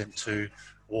 5 years into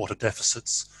water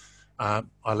deficits. I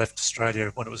left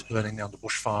Australia when it was burning under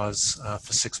bushfires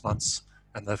for 6 months,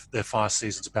 and their fire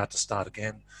season's about to start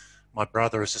again. My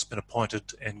brother has just been appointed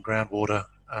in groundwater,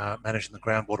 managing the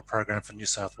groundwater program for New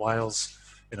South Wales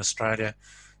in Australia.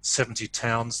 70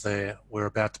 towns there were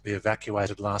about to be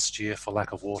evacuated last year for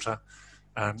lack of water.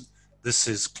 This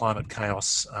is climate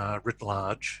chaos writ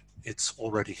large it's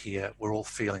already here. We're all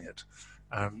feeling it.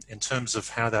 In terms of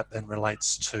how that then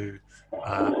relates to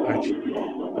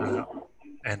OGM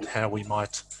and how we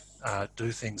might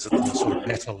do things at the sort of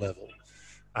meta level,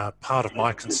 part of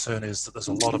my concern is that there's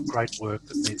a lot of great work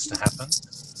that needs to happen.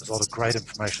 There's a lot of great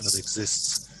information that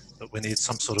exists, but we need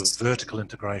some sort of vertical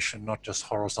integration, not just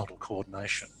horizontal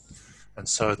coordination. And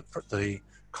so the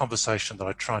conversation that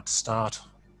I tried to start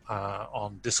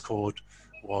on Discord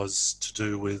was to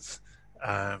do with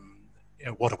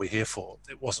what are we here for?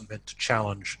 It wasn't meant to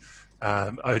challenge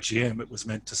OGM. It was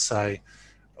meant to say,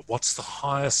 what's the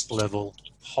highest level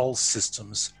whole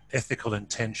systems ethical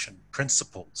intention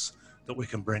principles that we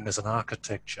can bring as an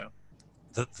architecture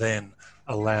that then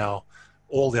allow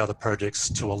all the other projects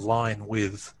to align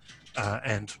with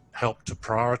and help to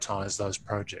prioritize those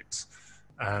projects.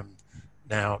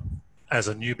 Now, as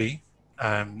a newbie,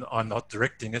 I'm not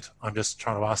directing it. I'm just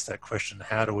trying to ask that question.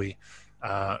 How do we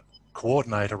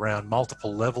coordinate around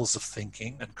multiple levels of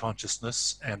thinking and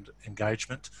consciousness and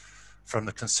engagement, from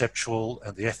the conceptual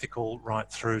and the ethical right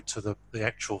through to the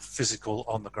actual physical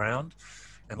on the ground?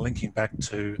 And linking back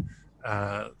to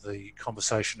the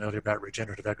conversation earlier about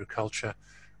regenerative agriculture,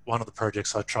 one of the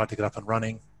projects I tried to get up and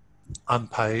running,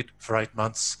 unpaid for 8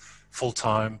 months,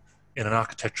 full-time in an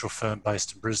architectural firm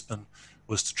based in Brisbane,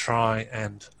 was to try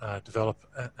and develop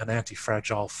an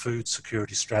anti-fragile food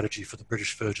security strategy for the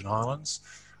British Virgin Islands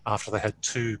after they had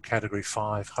 2 Category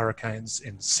 5 hurricanes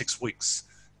in 6 weeks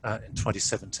in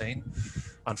 2017.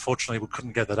 Unfortunately, we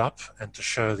couldn't get that up, and to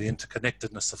show the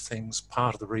interconnectedness of things,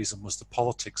 part of the reason was the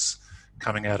politics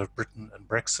coming out of Britain and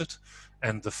Brexit,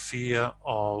 and the fear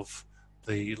of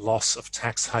the loss of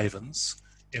tax havens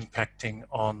impacting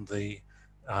on the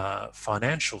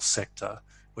financial sector,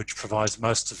 which provides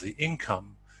most of the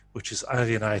income, which has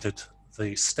alienated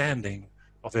the standing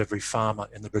of every farmer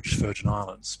in the British Virgin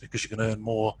Islands, because you can earn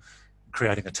more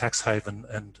creating a tax haven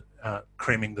and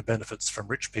creaming the benefits from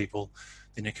rich people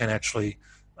than you can actually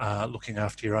looking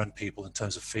after your own people in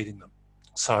terms of feeding them.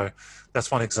 So that's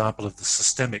one example of the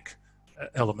systemic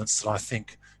elements that I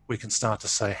think we can start to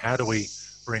say, how do we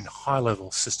bring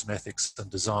high-level system ethics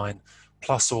and design,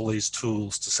 plus all these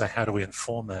tools to say, how do we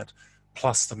inform that,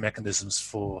 plus the mechanisms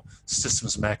for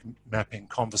systems mapping,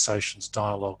 conversations,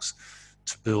 dialogues,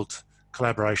 to build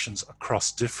collaborations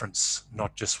across difference,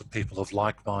 not just with people of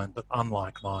like mind, but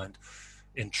unlike mind,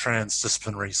 in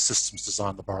transdisciplinary systems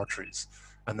design laboratories.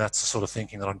 And that's the sort of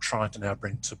thinking that I'm trying to now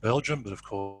bring to Belgium. But of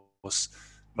course,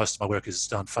 most of my work is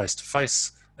done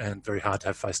face-to-face, and very hard to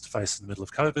have face-to-face in the middle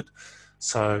of COVID.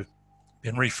 So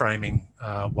been reframing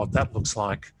what that looks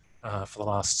like for the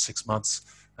last 6 months,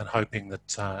 and hoping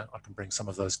that I can bring some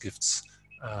of those gifts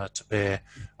to bear.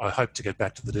 I hope to get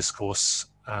back to the discourse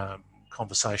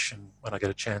conversation when I get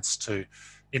a chance to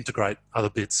integrate other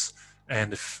bits.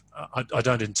 And if I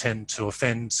don't intend to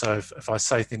offend, so if I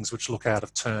say things which look out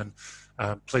of turn,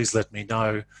 please let me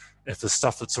know. If there's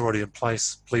stuff that's already in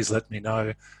place, please let me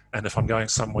know. And if I'm going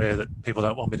somewhere that people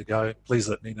don't want me to go, please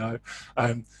let me know.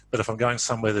 But if I'm going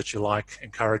somewhere that you like,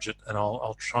 encourage it, and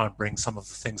I'll try and bring some of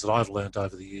the things that I've learned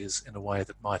over the years in a way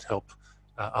that might help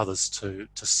others to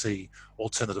see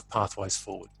alternative pathways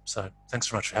forward. So thanks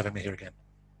very much for having me here again.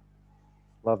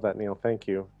 Love that, Neil. Thank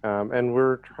you. And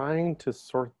we're trying to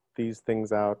sort these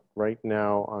things out right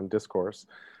now on Discourse.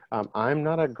 I'm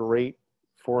not a great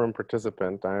forum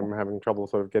participant. I'm having trouble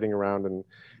sort of getting around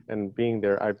and being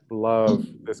there. I love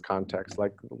this context,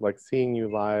 like seeing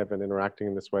you live and interacting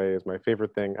in this way is my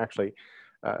favorite thing. Actually,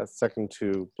 second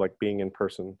to like being in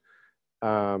person,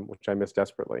 which I miss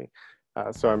desperately.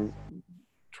 So I'm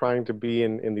trying to be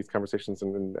in these conversations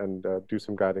and do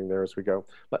some guiding there as we go.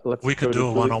 We could do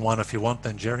a one-on-one if you want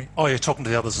then, Jerry. Oh, you're talking to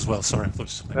the others as well. Sorry.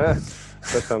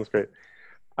 That sounds great.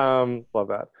 Love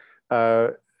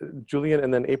that. Julian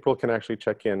and then April can actually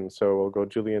check in. So we'll go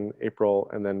Julian, April,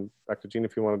 and then back to Jean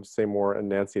if you wanted to say more, and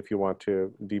Nancy if you want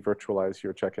to de-virtualize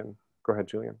your check-in. Go ahead,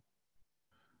 Julian.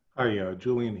 Hi,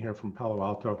 Julian here from Palo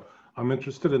Alto. I'm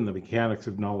interested in the mechanics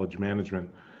of knowledge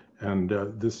management, and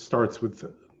this starts with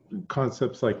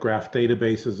concepts like graph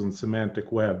databases and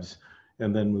semantic webs,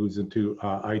 and then moves into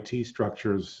IT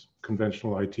structures,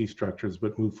 conventional IT structures,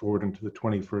 but move forward into the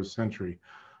 21st century.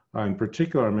 In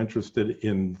particular, I'm interested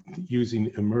in using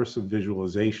immersive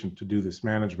visualization to do this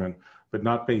management, but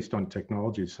not based on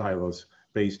technology silos,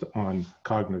 based on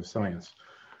cognitive science.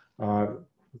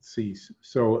 Let's see,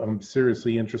 so I'm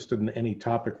seriously interested in any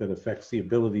topic that affects the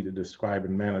ability to describe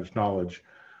and manage knowledge.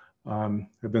 I've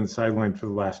been sidelined for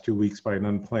the last 2 weeks by an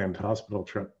unplanned hospital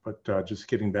trip, but just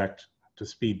getting back to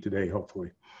speed today,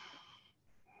 hopefully.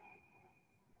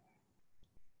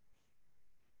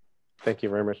 Thank you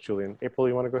very much, Julian. April,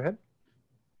 you want to go ahead?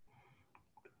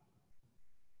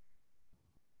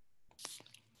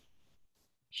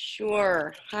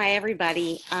 Sure. Hi,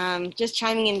 everybody. Just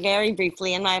chiming in very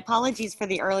briefly, and my apologies for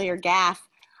the earlier gaffe.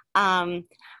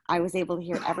 I was able to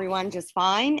hear everyone just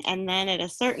fine, and then at a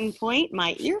certain point,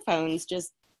 my earphones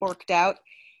just forked out.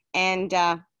 And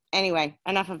anyway,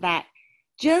 enough of that.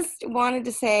 Just wanted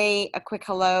to say a quick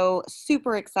hello.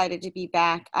 Super excited to be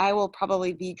back. I will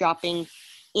probably be dropping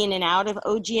in and out of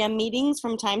OGM meetings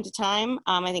from time to time.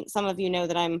 I think some of you know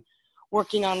that I'm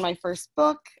working on my first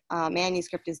book.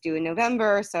 Manuscript is due in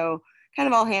November, so kind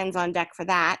of all hands on deck for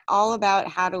that. All about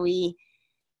how do we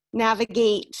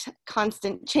navigate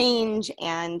constant change,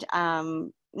 and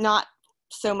not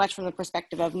so much from the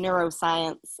perspective of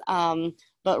neuroscience,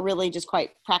 but really just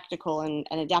quite practical and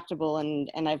adaptable.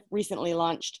 And I've recently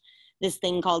launched this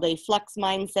thing called a Flux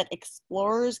Mindset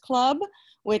Explorers Club,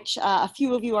 which a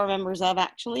few of you are members of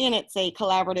actually, and it's a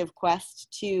collaborative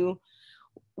quest to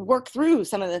work through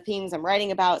some of the themes I'm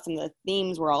writing about, some of the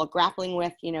themes we're all grappling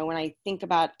with. You know, when I think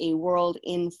about a world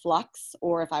in flux,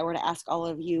 or if I were to ask all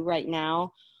of you right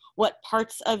now, what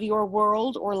parts of your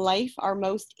world or life are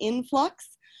most in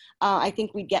flux, I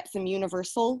think we'd get some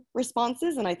universal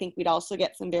responses, and I think we'd also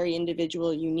get some very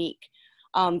individual, unique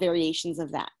variations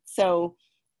of that. So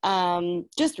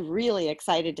just really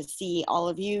excited to see all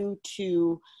of you,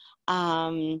 to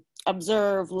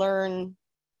observe, learn,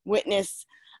 witness,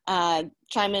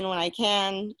 chime in when I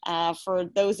can. For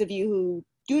those of you who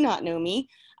do not know me,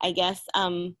 I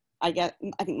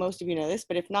think most of you know this,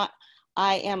 but if not,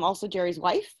 I am also Jerry's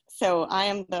wife. So I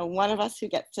am the one of us who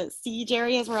gets to see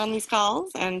Jerry as we're on these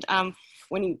calls. And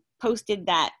when he posted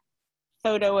that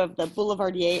photo of the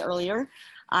Boulevardier earlier,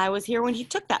 I was here when he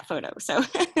took that photo. So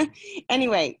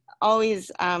anyway,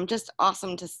 always just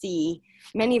awesome to see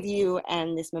many of you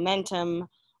and this momentum.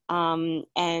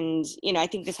 And, you know, I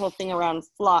think this whole thing around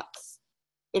flux,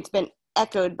 it's been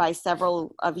echoed by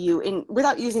several of you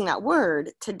without using that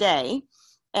word today.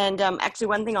 And actually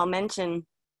one thing I'll mention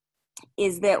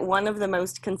is that one of the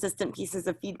most consistent pieces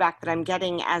of feedback that I'm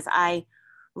getting as I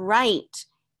write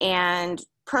and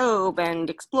probe and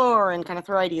explore and kind of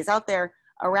throw ideas out there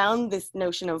around this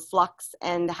notion of flux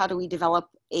and how do we develop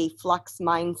a flux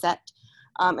mindset,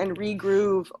 and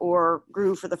regroove or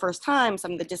groove for the first time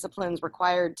some of the disciplines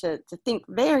required to think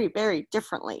very, very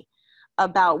differently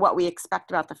about what we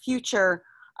expect about the future,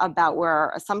 about where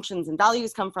our assumptions and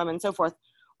values come from, and so forth.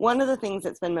 One of the things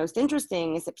that's been most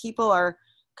interesting is that people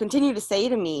continue to say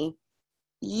to me,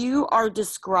 you are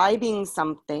describing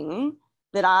something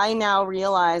that I now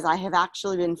realize I have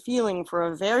actually been feeling for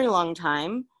a very long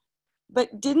time,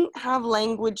 but didn't have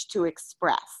language to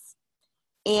express.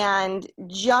 And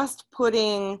just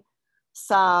putting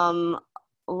some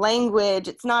language,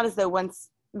 it's not as though once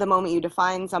the moment you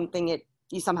define something,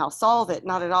 you somehow solve it,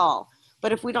 not at all.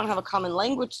 But if we don't have a common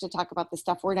language to talk about this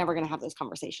stuff, we're never gonna have those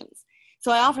conversations.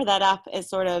 So I offer that up as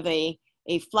sort of a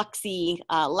fluxy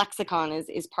lexicon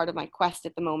is part of my quest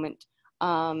at the moment.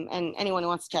 And anyone who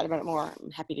wants to chat about it more,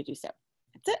 I'm happy to do so.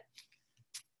 That's it.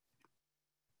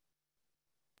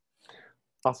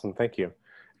 Awesome, thank you.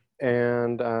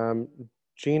 And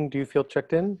Jean, do you feel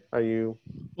checked in? Are you?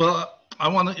 Well, I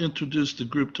want to introduce the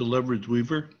group to Leverage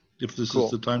Weaver, if this Cool.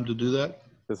 is the time to do that.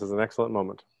 This is an excellent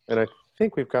moment. And I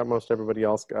think we've got most everybody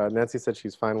else. Nancy said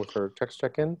she's fine with her text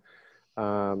check-in.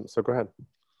 So go ahead.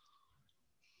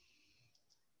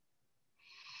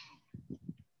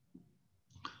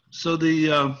 So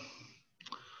the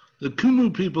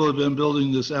Kumu people have been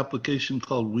building this application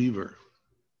called Weaver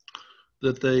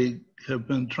that they have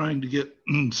been trying to get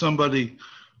somebody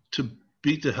to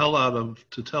beat the hell out of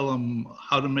to tell them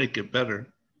how to make it better.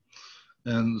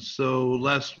 And so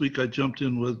last week I jumped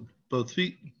in with both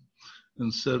feet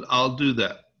and said, I'll do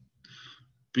that,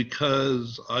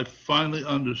 because I finally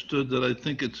understood that I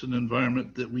think it's an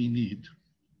environment that we need.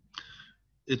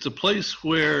 It's a place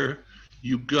where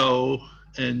you go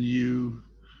and you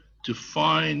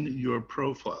define your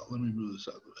profile. Let me move this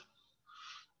out of the way.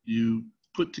 You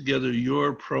put together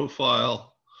your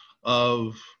profile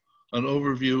of an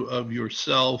overview of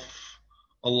yourself,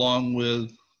 along with,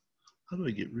 how do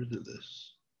I get rid of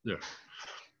this? There.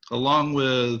 Along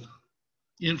with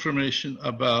information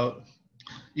about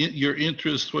your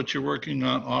interests, what you're working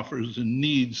on, offers, and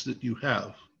needs that you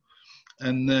have.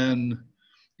 And then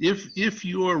if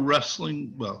you are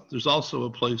wrestling, well, there's also a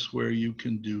place where you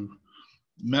can do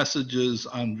messages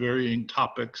on varying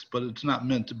topics, but it's not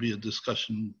meant to be a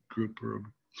discussion group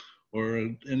or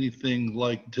anything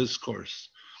like discourse.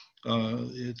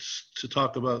 It's to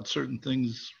talk about certain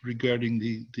things regarding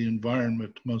the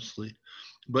environment mostly.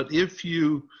 But if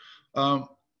you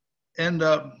end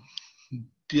up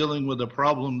dealing with a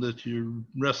problem that you're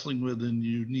wrestling with and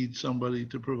you need somebody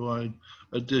to provide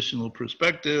additional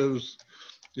perspectives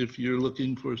if you're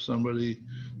looking for somebody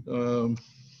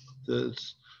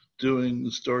that's doing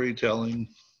the storytelling,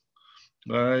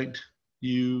 all right,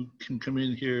 you can come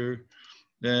in here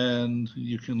and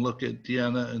you can look at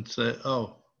Deanna and say,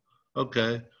 oh,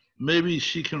 okay, maybe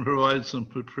she can provide some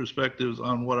perspectives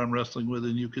on what I'm wrestling with,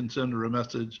 and you can send her a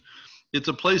message. It's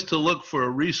a place to look for a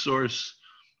resource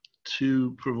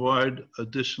to provide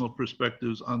additional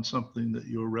perspectives on something that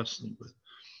you're wrestling with.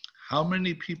 How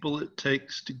many people it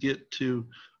takes to get to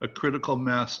a critical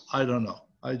mass, I don't know.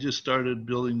 I just started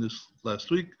building this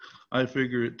last week. I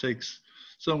figure it takes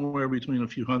somewhere between a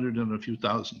few hundred and a few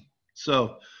thousand.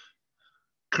 So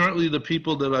currently the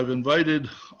people that I've invited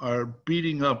are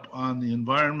beating up on the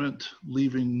environment,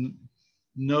 leaving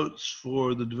notes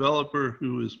for the developer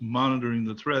who is monitoring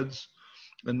the threads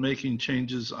and making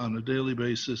changes on a daily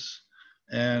basis.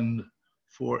 And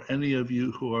for any of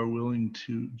you who are willing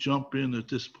to jump in at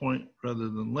this point rather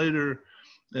than later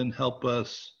and help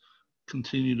us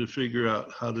continue to figure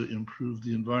out how to improve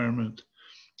the environment,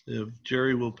 if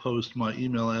Jerry will post my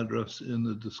email address in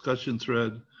the discussion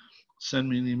thread, send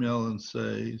me an email and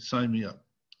say, sign me up,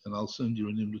 and I'll send you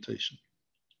an invitation.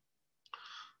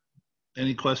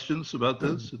 Any questions about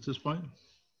this at this point?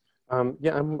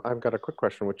 Yeah, I've got a quick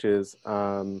question, which is,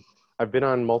 I've been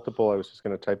on multiple, I was just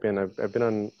going to type in, I've been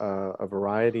on a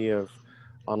variety of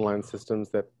online systems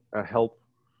that help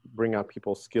bring out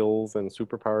people's skills and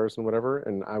superpowers and whatever.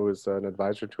 And I was an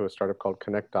advisor to a startup called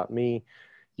Connect.me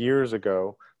years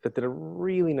ago that did a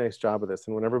really nice job of this.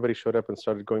 And when everybody showed up and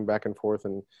started going back and forth,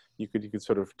 and you could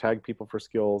sort of tag people for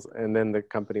skills, and then the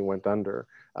company went under.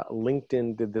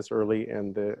 LinkedIn did this early,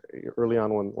 and early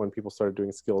on when people started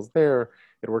doing skills there,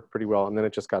 it worked pretty well. And then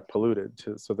it just got polluted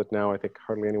so that now I think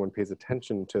hardly anyone pays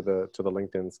attention to the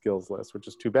LinkedIn skills list, which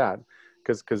is too bad,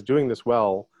 because doing this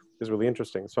well is really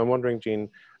interesting. So I'm wondering, Gene,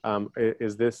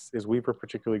 is Weaver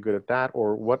particularly good at that,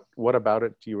 or what about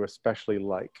it do you especially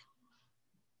like?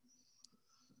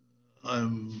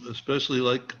 I'm especially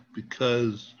like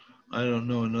because I don't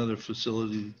know another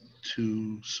facility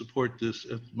to support this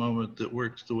at the moment that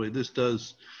works the way this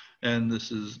does. And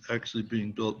this is actually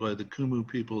being built by the Kumu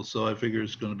people, so I figure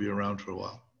it's going to be around for a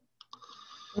while.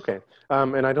 Okay,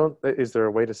 and is there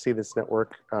a way to see this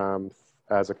network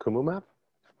as a Kumu map?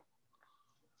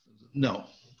 No,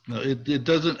 it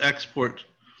doesn't export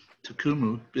to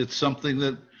Kumu. It's something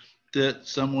that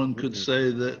someone could say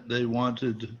that they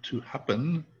wanted to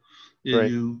happen.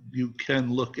 Right. You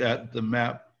can look at the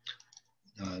map,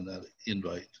 not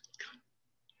invite.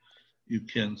 You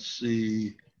can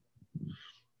see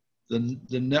the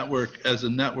network as a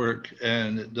network,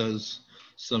 and it does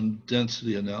some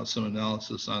density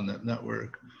analysis on that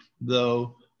network.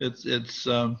 Though it's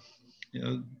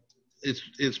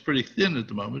pretty thin at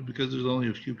the moment because there's only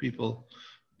a few people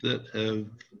that have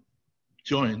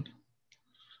joined.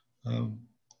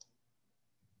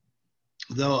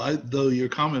 Though your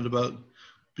comment about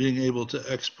being able to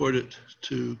export it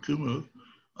to Kumu,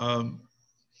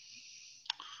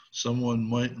 someone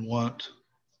might want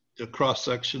a cross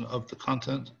section of the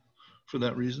content for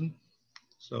that reason.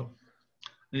 So,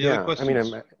 any other questions? I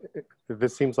mean,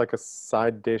 this seems like a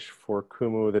side dish for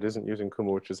Kumu that isn't using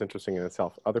Kumu, which is interesting in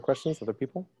itself. Other questions, other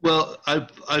people? Well,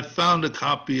 I found a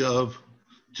copy of,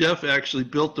 Jeff actually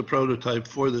built the prototype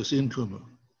for this in Kumu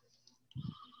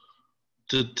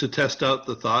to test out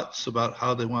the thoughts about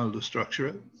how they wanted to structure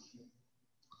it.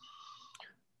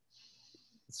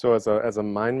 So as a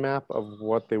mind map of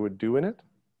what they would do in it?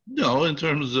 No, in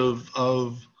terms of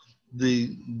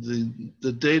the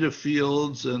data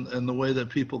fields and the way that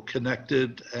people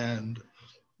connected and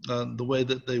the way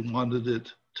that they wanted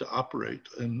it to operate.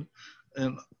 And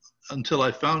until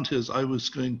I found his, I was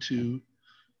going to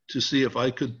see if I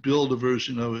could build a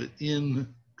version of it in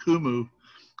Kumu,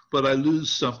 but I lose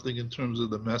something in terms of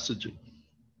the messaging.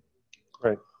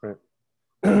 Right.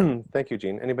 Thank you,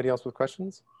 Gene. Anybody else with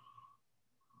questions?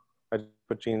 I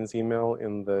put Gene's email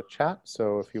in the chat,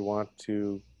 so if you want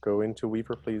to go into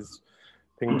Weaver, please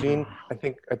ping Gene. I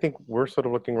think we're sort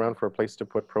of looking around for a place to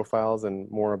put profiles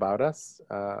and more about us.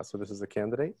 So this is a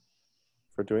candidate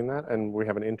for doing that, and we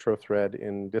have an intro thread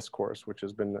in Discourse, which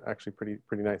has been actually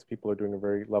pretty nice. People are doing a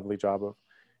very lovely job of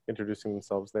introducing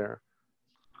themselves there.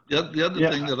 The other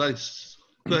thing that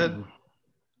go ahead.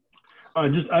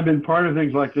 I've been part of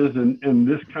things like this, and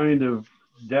this kind of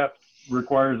depth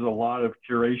requires a lot of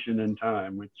curation and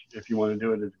time, which if you want to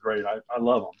do it is great. I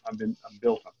love them. I've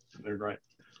built them. They're great.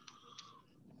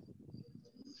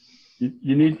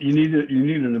 You need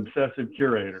an obsessive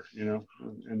curator, you know.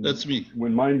 And that's me.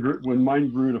 When mine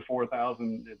grew to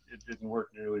 4,000, it didn't work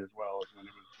nearly as well as when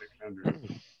it was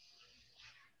 600.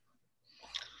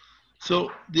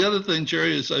 So the other thing,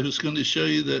 Jerry, is I was going to show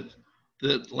you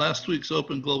that last week's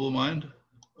Open Global Mind,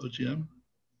 OGM.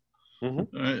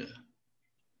 Mm-hmm. All right.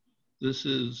 This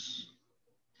is,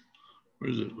 where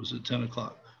is it? Was it 10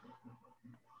 o'clock?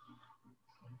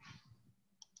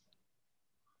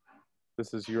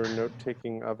 This is your note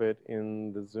taking of it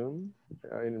in the Zoom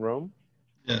in Rome?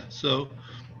 Yeah, so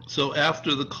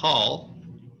after the call,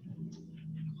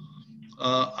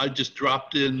 I just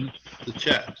dropped in the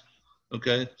chat.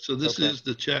 Okay, so this is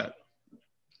the chat.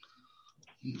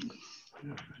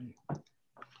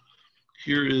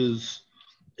 Here is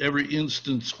every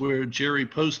instance where Jerry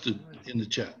posted in the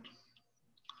chat.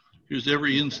 Here's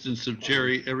every instance of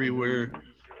Jerry everywhere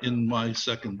in my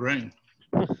second brain.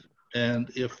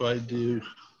 And if I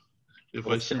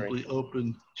simply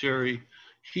open Jerry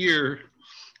here,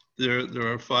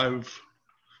 there are 5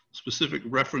 specific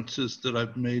references that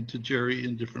I've made to Jerry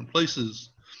in different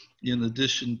places, in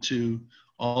addition to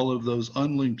all of those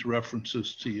unlinked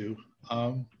references to you.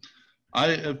 I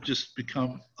have just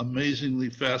become amazingly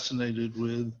fascinated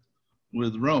with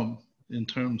Rome in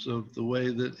terms of the way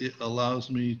that it allows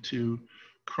me to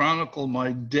chronicle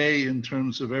my day in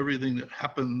terms of everything that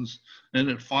happens, and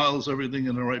it files everything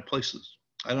in the right places.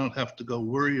 I don't have to go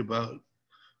worry about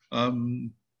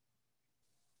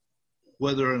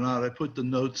whether or not I put the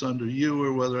notes under you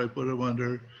or whether I put them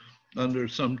under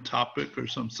some topic or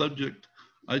some subject.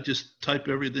 I just type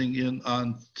everything in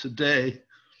on today,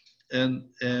 and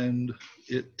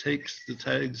it takes the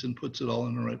tags and puts it all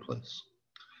in the right place.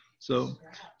 So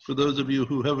for those of you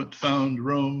who haven't found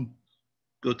Rome,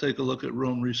 go take a look at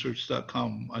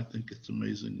romeresearch.com. I think it's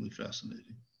amazingly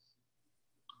fascinating.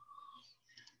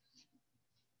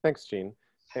 Thanks, Gene.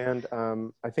 And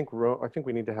I think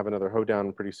we need to have another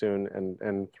hoedown pretty soon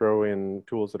and throw in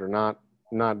tools that are not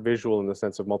visual in the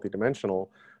sense of multidimensional,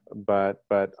 but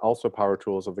also power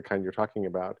tools of the kind you're talking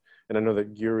about. And I know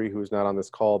that Yuri, who's not on this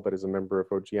call but is a member of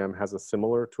OGM, has a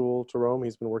similar tool to Rome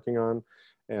he's been working on.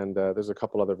 And there's a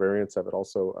couple other variants of it.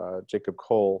 Also, Jacob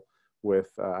Cole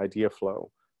with Idea Flow.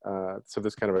 So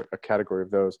there's kind of a category of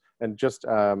those. And just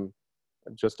on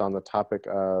the topic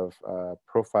of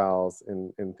profiles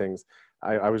in things,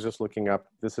 I was just looking up,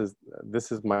 this is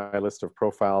my list of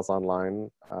profiles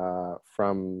online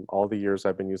from all the years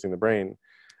I've been using the brain.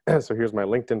 So here's my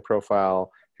LinkedIn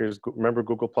profile. Remember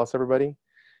Google Plus, everybody?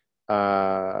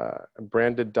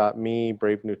 Branded.me,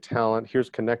 Brave New Talent. Here's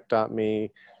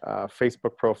Connect.me,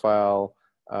 Facebook profile,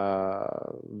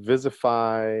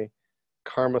 Visify,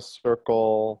 Karma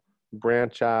Circle,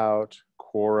 Branch Out,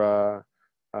 Quora,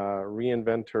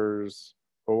 Reinventors,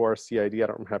 ORCID. I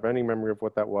don't have any memory of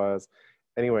what that was.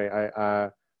 Anyway, I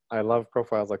love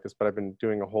profiles like this, but I've been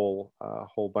doing a whole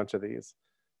bunch of these,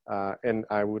 and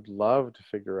I would love to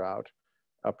figure out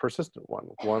a persistent one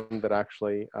that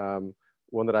actually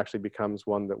becomes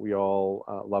one that we all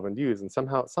love and use. And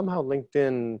somehow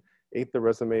LinkedIn ate the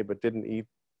resume but didn't eat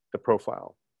the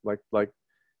profile. Like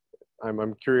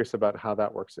I'm curious about how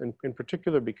that works. In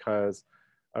particular, because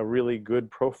a really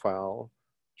good profile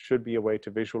should be a way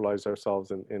to visualize ourselves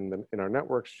in our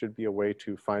networks, should be a way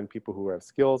to find people who have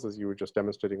skills, as you were just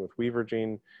demonstrating with Weaver,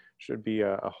 Gene, should be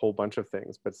a whole bunch of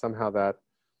things, but somehow that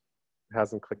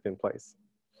hasn't clicked in place.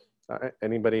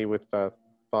 Anybody with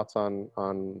thoughts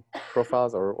on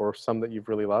profiles or some that you've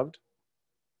really loved?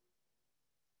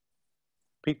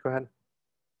 Pete, go ahead.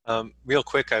 Real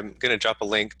quick, I'm going to drop a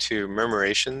link to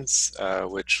Murmurations,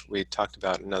 which we talked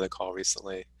about in another call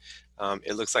recently.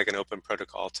 It looks like an open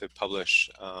protocol to publish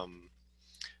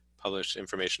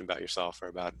information about yourself or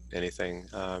about anything.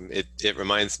 It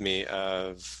reminds me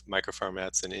of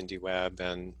microformats and IndieWeb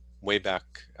and way back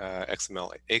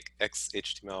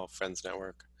XHTML Friends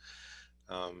Network.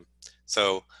 I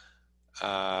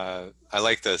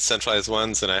like the centralized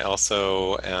ones, and I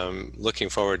also am looking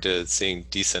forward to seeing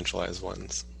decentralized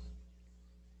ones.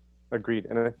 Agreed.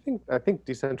 And I think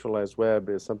decentralized web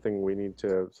is something we need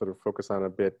to sort of focus on a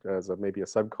bit as maybe a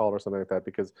sub-call or something like that,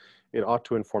 because it ought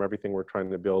to inform everything we're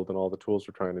trying to build and all the tools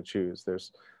we're trying to choose.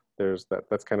 That's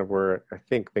kind of where I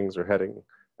think things are heading.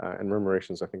 And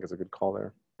Murmurations, I think, is a good call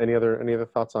there. Any other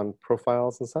thoughts on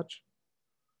profiles and such?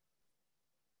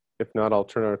 If not, I'll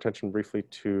turn our attention briefly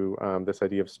to this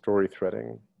idea of story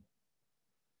threading.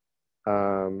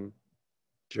 Jerry,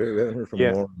 we haven't heard from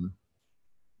Lauren.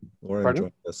 Lauren Pardon?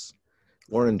 joined us.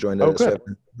 Lauren joined Oh, us. good. I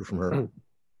haven't heard from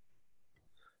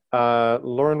her.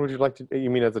 Lauren, would you like to, you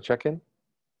mean as a check-in?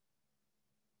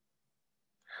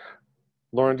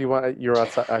 Lauren, do you want, you're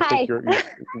outside, I think you're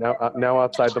now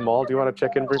outside the mall. Do you want to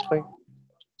check in briefly?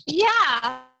 Yeah,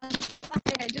 I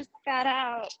just got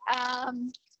out.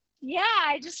 Yeah,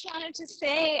 I just wanted to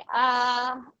say,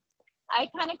 I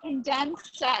kind of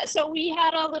condensed. So we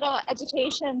had a little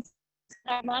education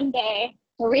on Monday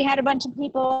where we had a bunch of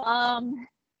people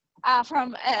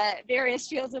from various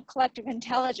fields of collective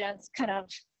intelligence kind of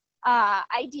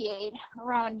ideate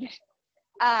around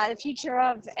the future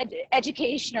of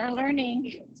education or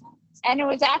learning. And it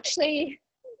was actually,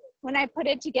 when I put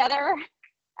it together,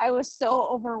 I was so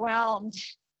overwhelmed.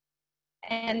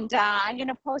 And I'm going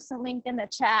to post a link in the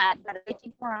chat, but I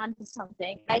think we're on to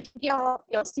something. I think you'll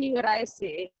see what I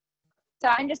see. So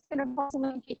I'm just going to post a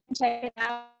link. You can check it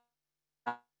out.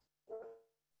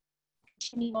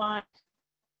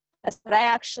 But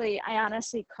I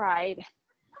honestly cried.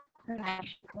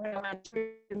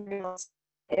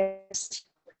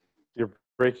 You're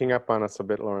breaking up on us a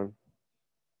bit, Lauren.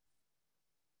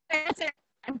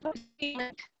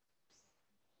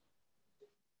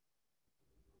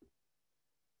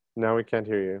 Now we can't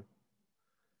hear you.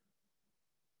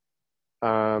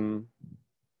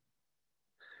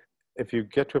 If you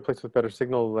get to a place with better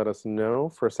signal, let us know.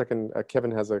 For a second,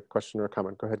 Kevin has a question or a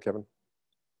comment. Go ahead, Kevin.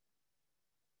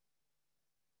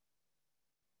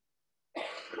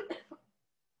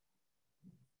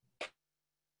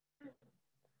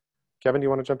 Kevin, do you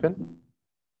want to jump in?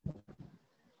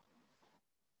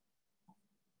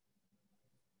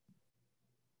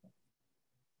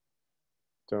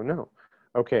 Don't know.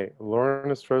 Okay, Lauren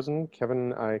is frozen.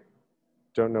 Kevin, I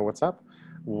don't know what's up.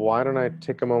 Why don't I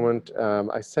take a moment?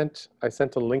 I sent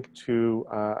a link to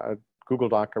a Google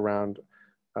Doc around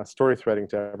story threading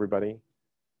to everybody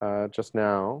just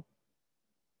now.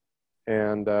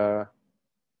 And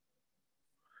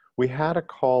we had a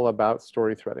call about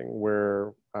story threading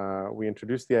where we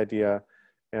introduced the idea,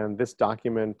 and this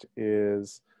document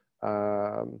is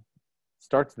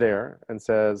starts there and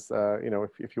says, you know,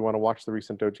 if you want to watch the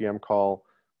recent OGM call,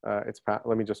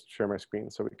 let me just share my screen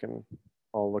so we can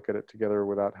all look at it together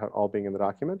without all being in the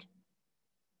document.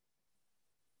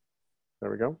 There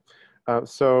we go.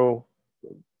 So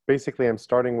basically, I'm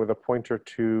starting with a pointer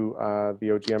to the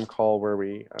OGM call where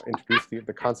we introduce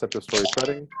the concept of story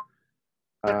threading.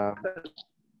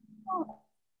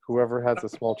 Whoever has a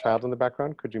small child in the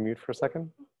background, could you mute for a second?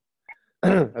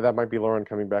 That might be Lauren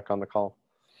coming back on the call.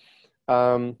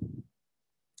 And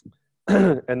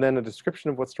then a description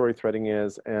of what story threading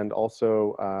is, and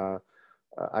also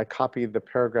I copied the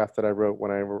paragraph that I wrote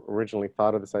when I originally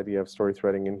thought of this idea of story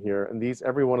threading in here. And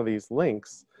every one of these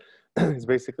links is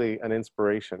basically an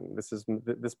inspiration.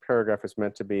 This paragraph is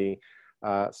meant to be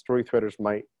story threaders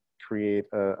might create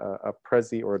a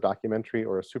Prezi or a documentary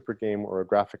or a super game or a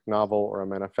graphic novel or a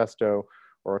manifesto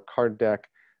or a card deck,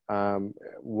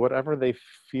 whatever they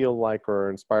feel like or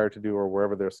are inspired to do or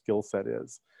wherever their skill set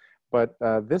is. But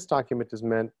this document is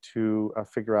meant to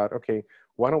figure out, okay,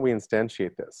 why don't we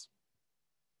instantiate this?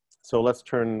 So let's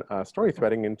turn story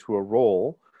threading into a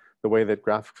role, the way that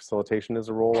graphic facilitation is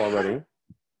a role already.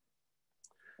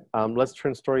 Let's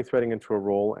turn story threading into a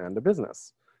role and a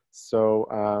business.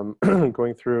 So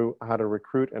going through how to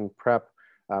recruit and prep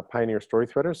pioneer story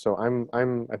threaders. So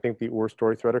I think the worst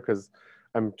story threader because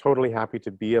I'm totally happy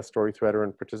to be a story threader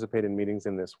and participate in meetings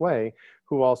in this way.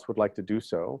 Who else would like to do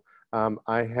so?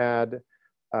 I have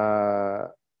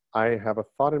a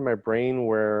thought in my brain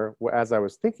where, as I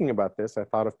was thinking about this, I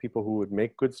thought of people who would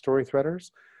make good story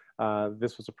threaders.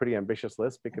 This was a pretty ambitious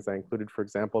list because I included, for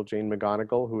example, Jane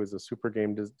McGonigal, who is a super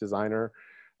game designer.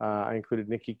 I included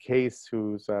Nikki Case,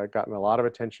 who's gotten a lot of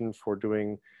attention for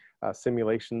doing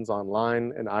simulations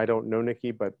online. And I don't know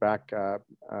Nikki, but back her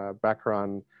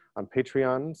on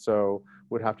Patreon, so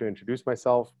would have to introduce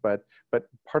myself. But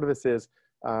part of this is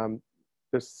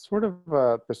there's sort of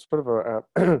a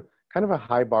kind of a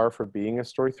high bar for being a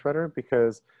story threader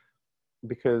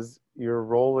because your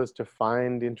role is to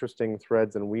find interesting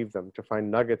threads and weave them, to find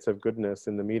nuggets of goodness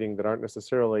in the meeting that aren't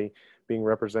necessarily being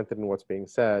represented in what's being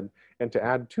said, and to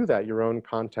add to that your own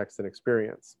context and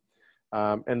experience.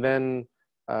 And then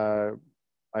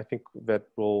I think that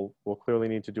we'll clearly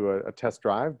need to do a test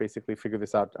drive, basically figure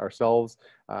this out ourselves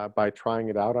by trying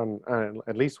it out on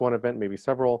at least one event, maybe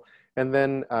several, and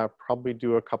then probably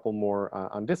do a couple more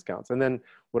on discounts. And then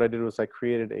what I did was I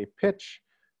created a pitch,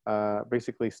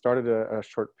 basically started a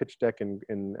short pitch deck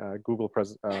in Google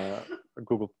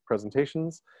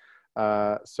presentations.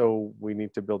 So we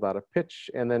need to build out a pitch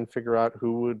and then figure out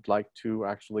who would like to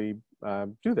actually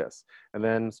do this. And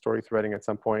then story threading at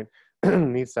some point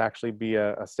needs to actually be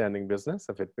a standing business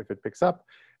if it picks up.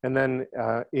 And then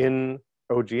in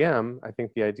OGM, I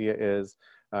think the idea is,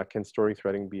 can story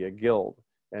threading be a guild?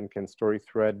 And can story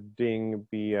threading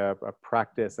be a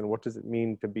practice? And what does it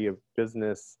mean to be a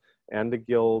business and a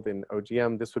guild in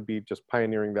OGM? This would be just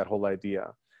pioneering that whole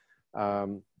idea.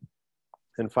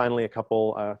 And finally, a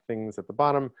couple things at the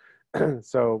bottom.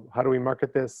 So how do we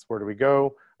market this? Where do we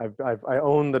go? I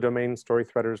own the domain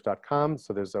storythreaders.com.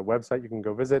 So there's a website you can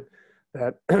go visit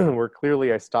that where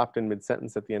clearly I stopped in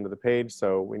mid-sentence at the end of the page.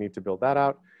 So we need to build that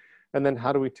out. And then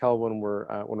how do we tell when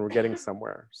we're getting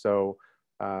somewhere? So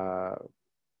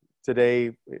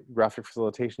today, graphic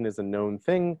facilitation is a known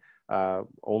thing.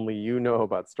 Only you know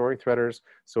about StoryThreaders.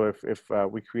 So if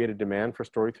we create a demand for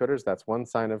StoryThreaders, that's one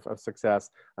sign of success.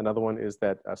 Another one is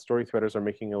that StoryThreaders are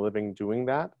making a living doing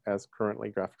that, as currently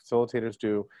graphic facilitators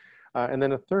do. And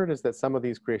then a third is that some of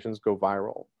these creations go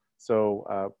viral.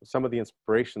 So some of the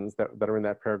inspirations that are in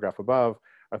that paragraph above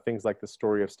are things like the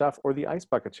Story of Stuff or the Ice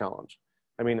Bucket Challenge.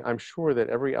 I mean, I'm sure that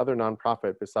every other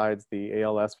nonprofit besides the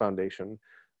ALS Foundation,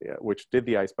 which did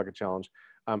the Ice Bucket Challenge,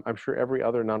 I'm sure every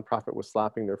other nonprofit was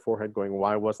slapping their forehead going,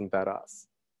 why wasn't that us,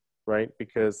 right?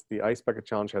 Because the Ice Bucket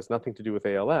Challenge has nothing to do with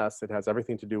ALS. It has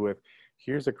everything to do with,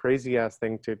 here's a crazy ass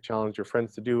thing to challenge your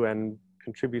friends to do and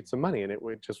contribute some money. And it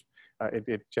would just,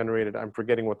 it generated, I'm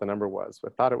forgetting what the number was,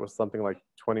 but I thought it was something like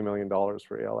 $20 million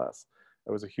for ALS.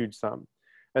 It was a huge sum.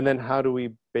 And then how do we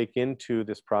bake into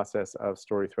this process of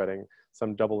story threading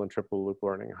some double and triple loop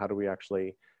learning? How do we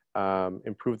actually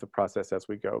improve the process as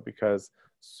we go? Because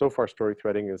so far story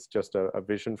threading is just a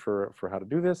vision for how to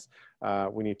do this.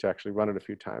 We need to actually run it a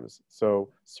few times. So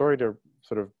sorry to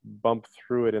sort of bump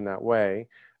through it in that way.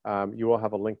 You will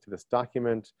have a link to this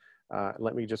document.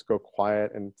 Let me just go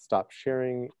quiet and stop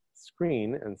sharing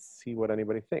screen and see what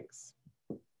anybody thinks.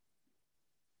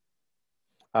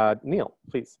 Neil,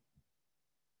 please.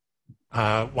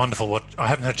 Wonderful. I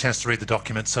haven't had a chance to read the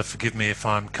document, so forgive me if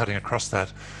I'm cutting across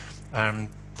that.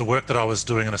 The work that I was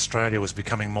doing in Australia was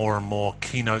becoming more and more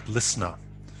keynote listener.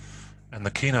 And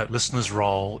the keynote listener's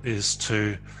role is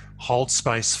to hold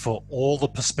space for all the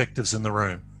perspectives in the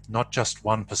room, not just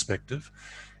one perspective.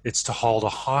 It's to hold a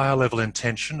higher level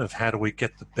intention of how do we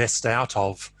get the best out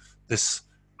of this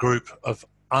group of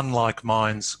unlike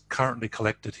minds currently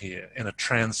collected here in a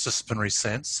transdisciplinary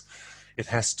sense. It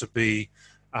has to be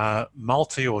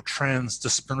multi or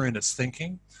transdisciplinary in its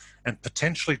thinking, and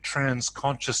potentially trans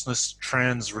consciousness,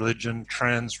 trans religion,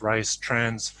 trans race,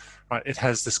 right? It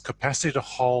has this capacity to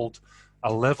hold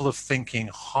a level of thinking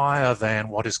higher than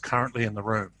what is currently in the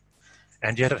room.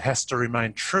 And yet it has to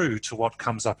remain true to what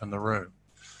comes up in the room.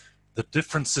 The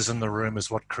differences in the room is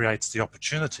what creates the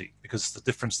opportunity, because it's the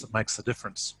difference that makes the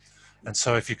difference. And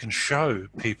so if you can show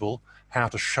people how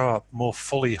to show up more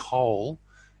fully whole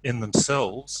in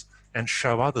themselves and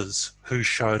show others who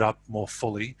showed up more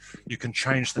fully, you can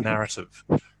change the narrative.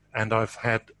 And I've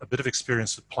had a bit of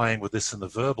experience with playing with this in the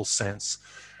verbal sense.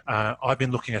 I've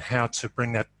been looking at how to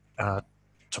bring that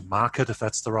to market, if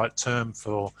that's the right term,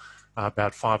 for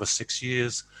about 5 or 6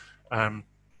 years.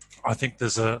 I think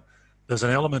there's an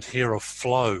element here of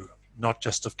flow, not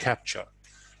just of capture.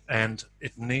 And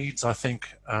it needs, I think,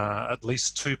 at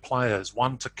least 2 players,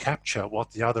 one to capture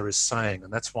what the other is saying.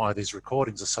 And that's why these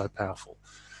recordings are so powerful.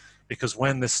 Because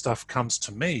when this stuff comes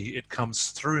to me, it comes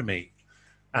through me.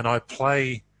 And I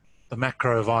play the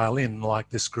macro violin like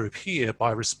this group here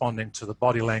by responding to the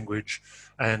body language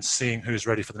and seeing who's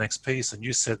ready for the next piece. And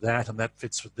you said that, and that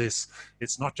fits with this.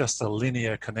 It's not just a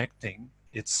linear connecting.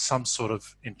 It's some sort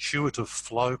of intuitive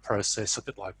flow process, a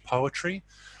bit like poetry.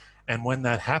 And when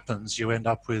that happens, you end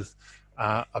up with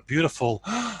a beautiful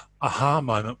aha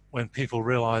moment when people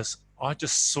realize, I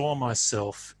just saw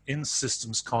myself in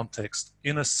systems context,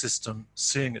 in a system,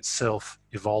 seeing itself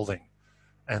evolving.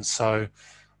 And so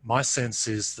my sense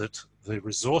is that the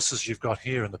resources you've got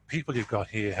here and the people you've got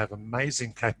here have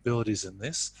amazing capabilities in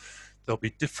this. There'll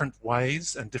be different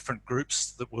ways and different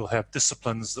groups that will have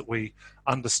disciplines that we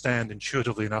understand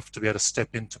intuitively enough to be able to step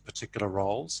into particular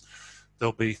roles.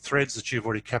 There'll be threads that you've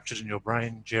already captured in your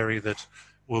brain, Jerry, that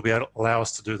will be able to allow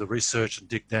us to do the research and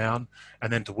dig down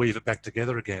and then to weave it back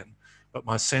together again. But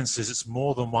my sense is it's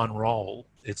more than one role.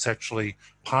 It's actually,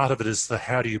 part of it is the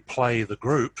how do you play the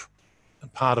group,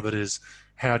 and part of it is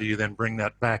how do you then bring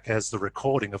that back as the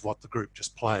recording of what the group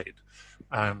just played.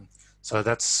 So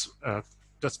that's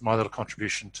my little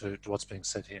contribution to what's being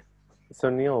said here. So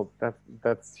Neil,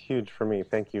 that's huge for me.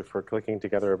 Thank you for clicking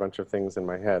together a bunch of things in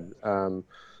my head.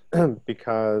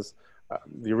 Because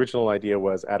the original idea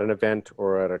was at an event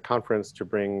or at a conference to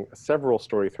bring several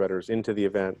story threaders into the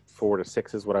event. 4 to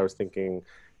 6 is what I was thinking,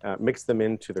 mix them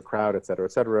into the crowd, et cetera,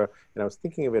 et cetera. And I was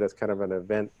thinking of it as kind of an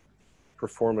event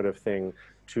performative thing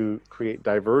to create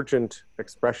divergent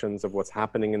expressions of what's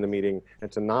happening in the meeting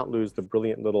and to not lose the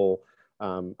brilliant little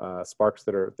sparks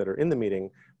that are in the meeting.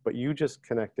 But you just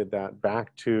connected that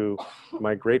back to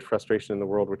my great frustration in the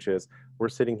world, which is we're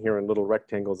sitting here in little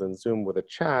rectangles in Zoom with a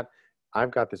chat,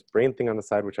 I've got this brain thing on the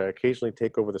side, which I occasionally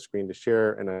take over the screen to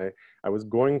share. And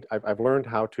I've learned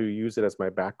how to use it as my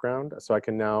background. So I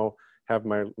can now have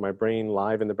my brain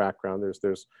live in the background.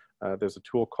 There's a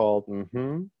tool called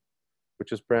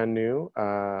which is brand new,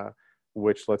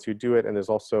 which lets you do it. And there's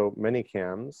also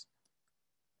Manycams,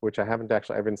 which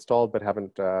I've installed, but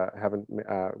haven't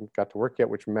got to work yet,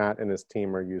 which Matt and his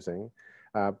team are using.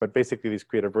 But basically these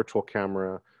create a virtual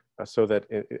camera so that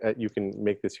you can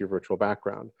make this your virtual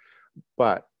background.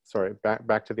 But sorry,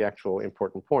 back to the actual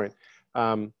important point.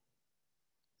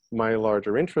 My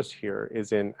larger interest here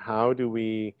is in how do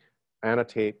we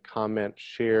annotate, comment,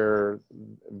 share,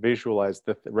 visualize,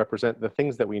 represent the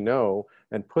things that we know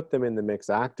and put them in the mix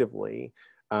actively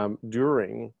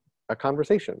during a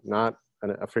conversation, not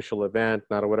an official event,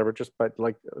 not a whatever, just but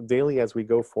like daily as we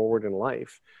go forward in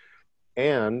life.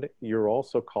 And you're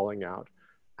also calling out,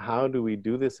 how do we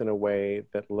do this in a way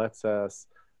that lets us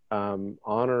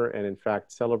honor and in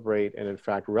fact celebrate and in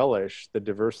fact relish the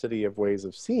diversity of ways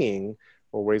of seeing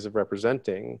or ways of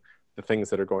representing the things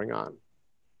that are going on?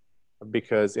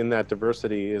 Because in that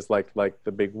diversity is like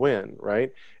the big win,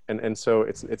 right? And so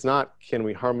it's not, can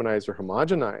we harmonize or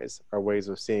homogenize our ways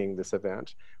of seeing this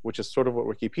event, which is sort of what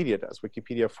Wikipedia does.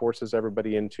 Wikipedia forces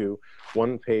everybody into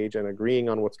one page and agreeing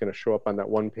on what's going to show up on that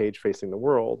one page facing the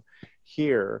world.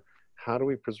 Here, how do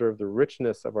we preserve the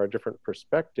richness of our different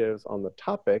perspectives on the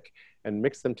topic and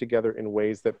mix them together in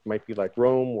ways that might be like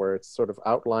Rome, where it's sort of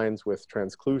outlines with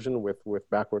transclusion, with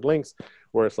backward links,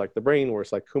 where it's like the brain, where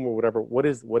it's like Kumu, whatever. What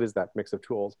is that mix of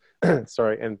tools?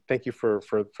 Sorry, and thank you for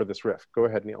this riff. Go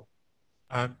ahead, Neil.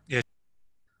 Yeah.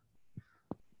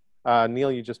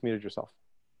 Neil, you just muted yourself.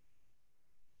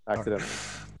 Accidentally.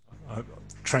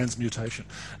 Transmutation.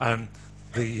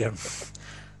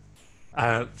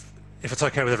 If it's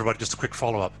okay with everybody, just a quick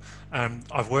follow-up.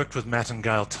 I've worked with Matt and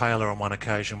Gail Taylor on one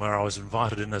occasion where I was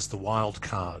invited in as the wild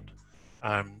card.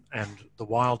 And the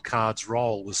wild card's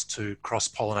role was to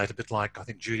cross-pollinate, a bit like I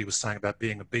think Judy was saying about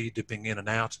being a bee dipping in and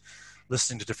out,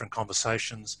 listening to different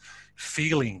conversations,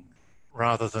 feeling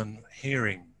rather than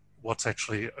hearing what's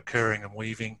actually occurring and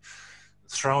weaving,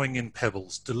 throwing in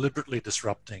pebbles, deliberately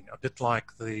disrupting, a bit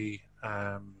like the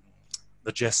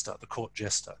jester, the court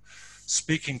jester,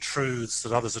 speaking truths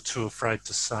that others are too afraid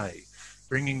to say,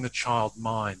 bringing the child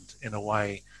mind in a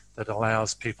way that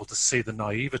allows people to see the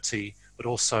naivety, but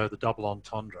also the double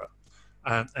entendre.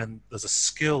 And there's a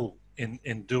skill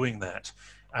in doing that.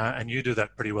 And you do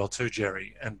that pretty well too,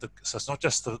 Jerry. And so it's not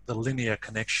just the linear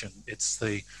connection, it's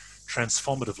the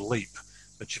transformative leap.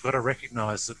 But you've got to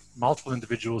recognize that multiple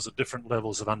individuals at different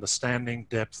levels of understanding,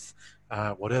 depth,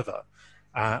 whatever,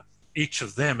 each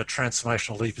of them, a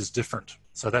transformational leap is different.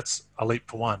 So that's a leap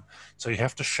for one. So you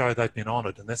have to show they've been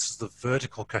honored, and this is the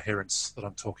vertical coherence that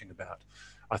I'm talking about.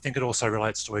 I think it also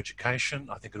relates to education.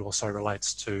 I think it also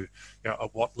relates to,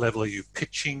 at what level are you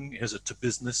pitching? Is it to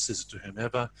business? Is it to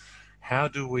whomever? How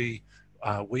do we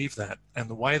weave that? And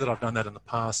the way that I've done that in the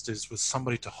past is with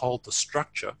somebody to hold the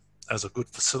structure as a good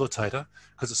facilitator,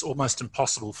 because it's almost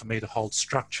impossible for me to hold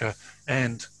structure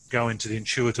and go into the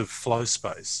intuitive flow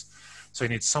space. So you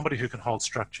need somebody who can hold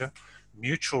structure,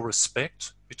 mutual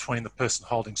respect between the person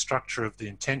holding structure of the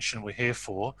intention we're here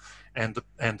for and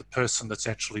the person that's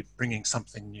actually bringing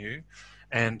something new,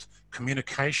 and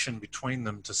communication between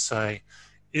them to say,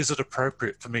 is it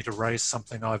appropriate for me to raise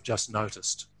something I've just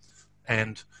noticed?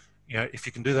 And if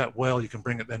you can do that well, you can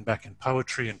bring it then back in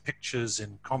poetry, in pictures,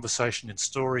 in conversation, in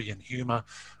story, in humor.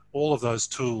 All of those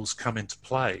tools come into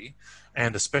play.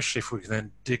 And especially if we can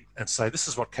then dig and say, this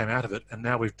is what came out of it, and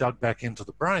now we've dug back into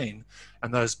the brain,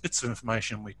 and those bits of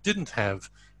information we didn't have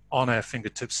on our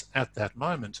fingertips at that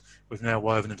moment, we've now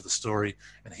woven into the story,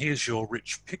 and here's your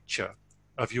rich picture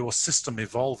of your system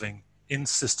evolving in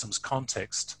systems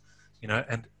context,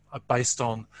 and based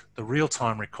on the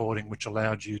real-time recording, which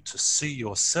allowed you to see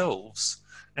yourselves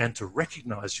and to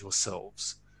recognize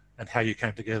yourselves and how you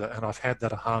came together. And I've had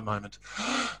that aha moment.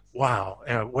 Wow,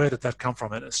 where did that come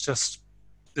from? And it's just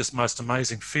this most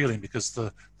amazing feeling, because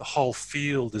the whole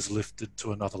field is lifted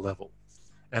to another level.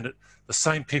 And the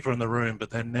same people in the room, but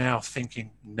they're now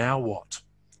thinking, now what?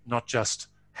 Not just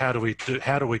how do we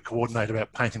coordinate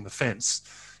about painting the fence?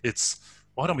 It's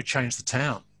why don't we change the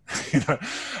town?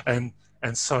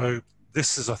 And so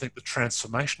this is, I think, the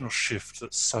transformational shift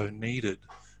that's so needed.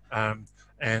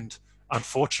 And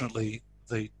unfortunately,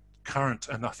 the current,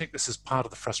 and I think this is part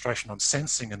of the frustration I'm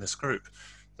sensing in this group,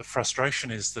 the frustration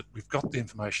is that we've got the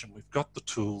information, we've got the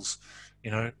tools,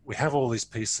 we have all these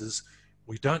pieces,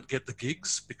 we don't get the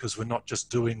gigs because we're not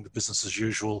just doing the business as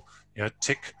usual,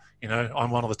 tick, I'm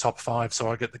one of the top 5,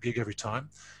 so I get the gig every time.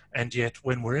 And yet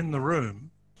when we're in the room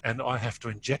and I have to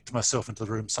inject myself into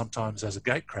the room sometimes as a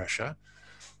gatecrasher,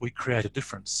 we create a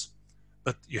difference.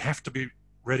 But you have to be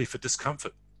ready for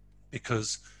discomfort,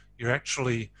 because you're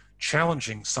actually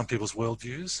challenging some people's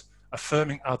worldviews,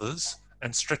 affirming others,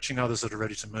 and stretching others that are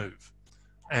ready to move.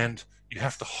 And you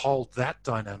have to hold that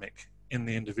dynamic in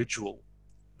the individual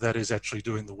that is actually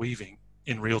doing the weaving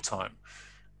in real time.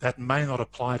 That may not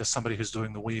apply to somebody who's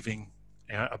doing the weaving,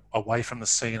 you know, away from the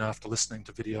scene after listening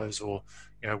to videos or,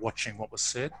 you know, watching what was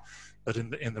said. But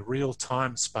in the real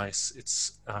time space,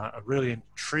 it's a really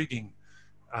intriguing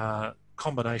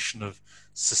combination of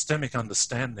systemic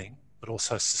understanding, but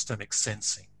also systemic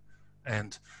sensing,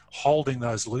 and holding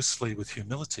those loosely with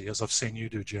humility, as I've seen you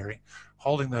do, Jerry,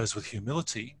 holding those with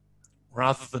humility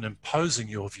rather than imposing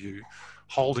your view,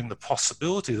 holding the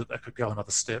possibility that they could go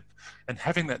another step, and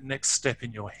having that next step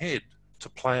in your head to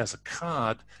play as a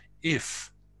card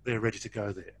if they're ready to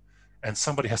go there. And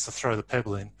somebody has to throw the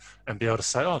pebble in and be able to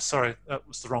say, oh, sorry, that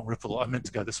was the wrong ripple. I meant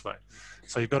to go this way.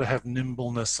 So you've got to have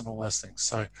nimbleness and all those things.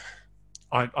 So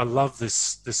I love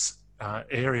this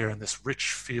area and this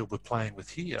rich field we're playing with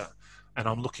here. And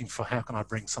I'm looking for how can I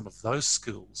bring some of those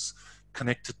skills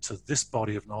connected to this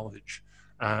body of knowledge,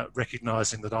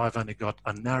 recognizing that I've only got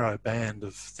a narrow band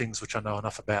of things which I know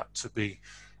enough about to be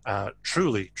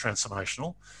truly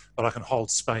transformational, but I can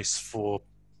hold space for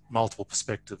multiple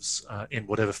perspectives in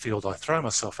whatever field I throw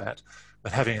myself at.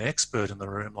 But having an expert in the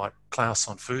room like Klaus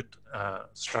on food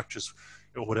structures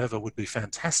or whatever would be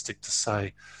fantastic to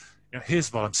say, you know,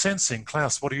 here's what I'm sensing.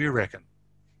 Klaus, what do you reckon?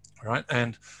 Right?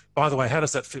 And by the way, how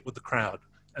does that fit with the crowd?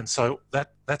 And so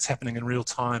that's happening in real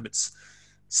time. It's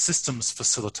systems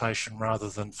facilitation rather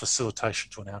than facilitation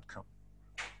to an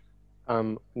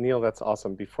outcome. Neil, that's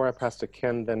awesome. Before I pass to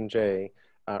Ken, then Jay,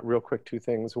 real quick, two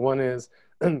things. One is,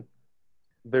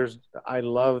 I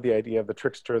love the idea of the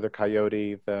trickster, the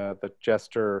coyote, the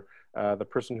jester, the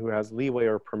person who has leeway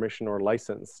or permission or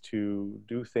license to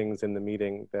do things in the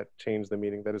meeting that change the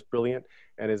meeting. That is brilliant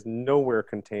and is nowhere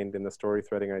contained in the story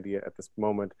threading idea at this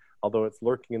moment, although it's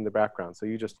lurking in the background. So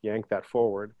you just yank that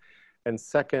forward. And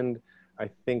second, I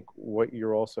think what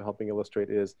you're also helping illustrate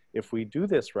is if we do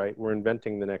this right, we're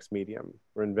inventing the next medium.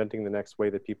 We're inventing the next way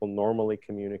that people normally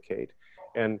communicate.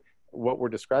 And what we're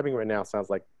describing right now sounds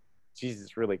like, geez,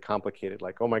 it's really complicated.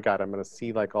 Like, oh my God, I'm going to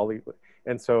see like all these.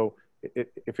 And so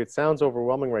if it sounds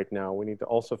overwhelming right now, we need to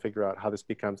also figure out how this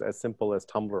becomes as simple as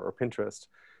Tumblr or Pinterest,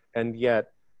 and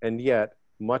yet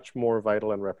much more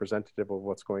vital and representative of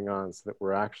what's going on, so that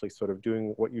we're actually sort of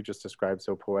doing what you just described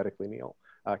so poetically, Neil.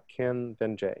 Ken,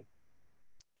 then Jay.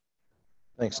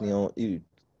 Thanks, Neil. You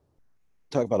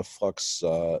talk about a flux,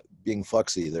 being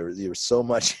fluxy. There's so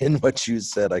much in what you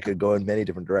said. I could go in many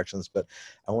different directions, but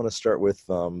I want to start with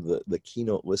the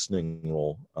keynote listening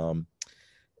role.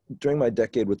 During my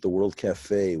decade with the World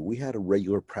Cafe, we had a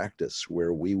regular practice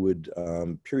where we would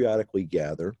periodically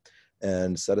gather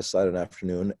and set aside an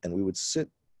afternoon, and we would sit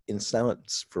in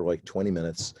silence for like 20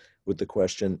 minutes with the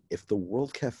question, if the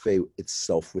World Cafe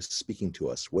itself was speaking to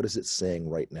us, what is it saying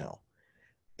right now?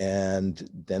 And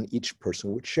then each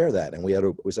person would share that. And we had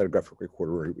a graphic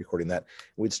recorder recording that.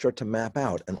 We'd start to map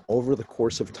out. And over the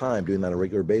course of time, doing that on a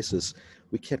regular basis,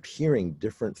 we kept hearing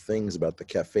different things about the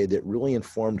cafe that really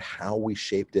informed how we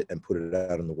shaped it and put it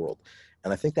out in the world.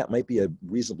 And I think that might be a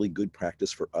reasonably good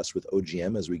practice for us with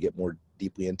OGM as we get more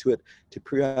deeply into it, to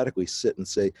periodically sit and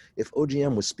say, if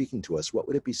OGM was speaking to us, what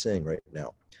would it be saying right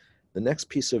now? The next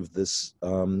piece of this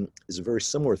is a very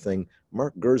similar thing.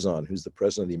 Mark Gerzon, who's the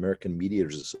president of the American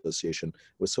Mediators Association,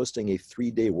 was hosting a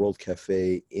 3-day World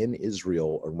Cafe in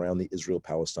Israel around the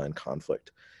Israel-Palestine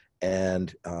conflict.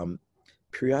 And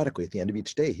periodically, at the end of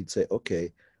each day, he'd say,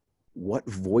 okay, what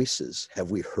voices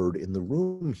have we heard in the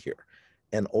room here?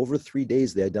 And over 3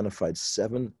 days, they identified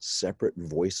 7 separate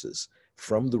voices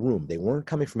from the room. They weren't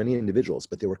coming from any individuals,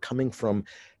 but they were coming from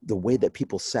the way that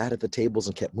people sat at the tables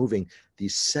and kept moving.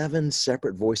 These 7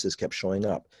 separate voices kept showing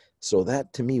up. So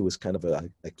that to me was kind of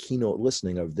a keynote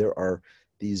listening of, there are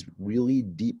these really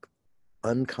deep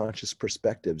unconscious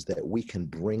perspectives that we can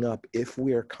bring up if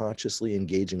we are consciously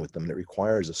engaging with them. And it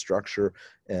requires a structure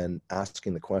and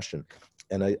asking the question.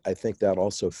 And I think that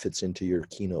also fits into your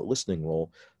keynote listening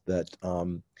role, that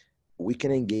we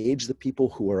can engage the people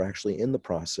who are actually in the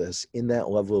process in that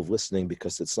level of listening,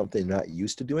 because it's something they're not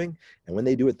used to doing. And when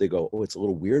they do it, they go, oh, it's a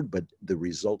little weird, but the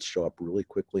results show up really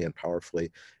quickly and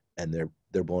powerfully. And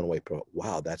they're blown away.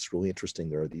 Wow, that's really interesting.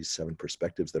 There are these 7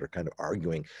 perspectives that are kind of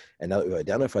arguing. And now that we've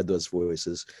identified those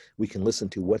voices, we can listen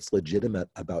to what's legitimate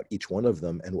about each one of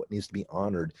them and what needs to be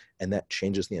honored. And that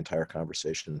changes the entire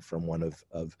conversation from one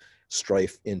of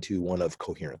strife into one of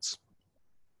coherence.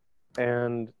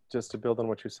 And just to build on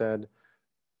what you said,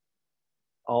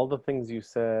 all the things you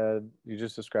said, you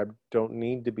just described, don't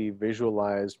need to be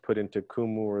visualized, put into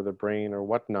Kumu or the brain or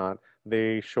whatnot.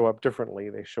 They show up differently.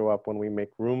 They show up when we make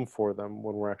room for them,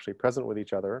 when we're actually present with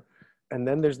each other. And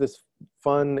then there's this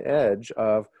fun edge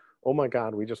of, oh my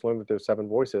God, we just learned that there's 7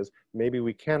 voices. Maybe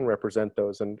we can represent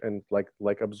those and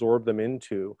like absorb them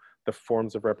into the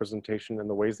forms of representation and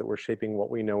the ways that we're shaping what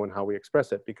we know and how we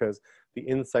express it. Because the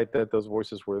insight that those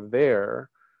voices were there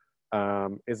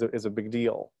is a big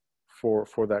deal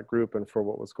for that group and for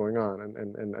what was going on.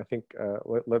 And I think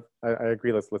I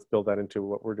agree. Let's build that into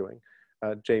what we're doing.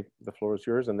 Jay, the floor is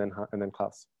yours, and then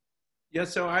Klaus. Yeah.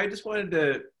 So I just wanted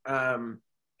to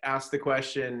ask the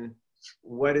question: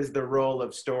 what is the role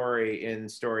of story in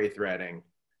story threading?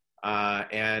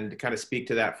 And kind of speak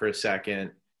to that for a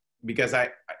second, because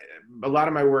a lot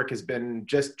of my work has been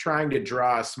just trying to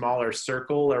draw a smaller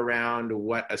circle around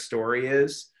what a story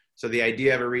is. So the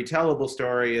idea of a retellable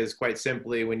story is quite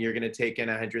simply, when you're going to take in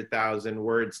 100,000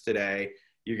 words today,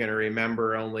 you're going to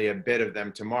remember only a bit of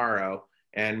them tomorrow.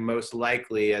 And most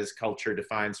likely, as culture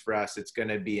defines for us, it's going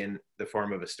to be in the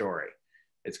form of a story.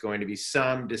 It's going to be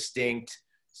some distinct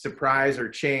surprise or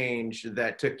change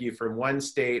that took you from one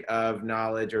state of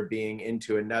knowledge or being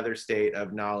into another state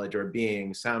of knowledge or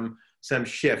being, some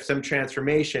shift, some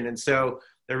transformation. And so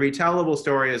the retellable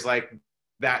story is like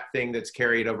that thing that's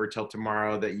carried over till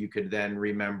tomorrow that you could then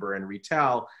remember and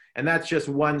retell. And that's just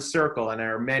one circle, and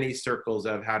there are many circles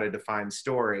of how to define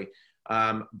story.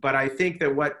 But I think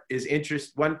that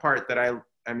one part that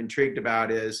I'm intrigued about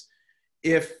is,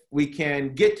 if we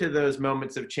can get to those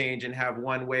moments of change and have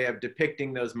one way of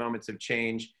depicting those moments of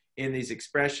change in these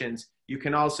expressions, you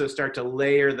can also start to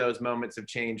layer those moments of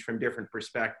change from different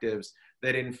perspectives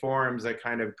that informs a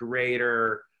kind of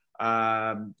greater,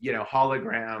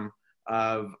 hologram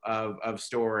of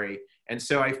story. And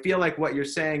so I feel like what you're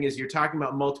saying is you're talking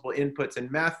about multiple inputs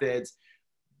and methods,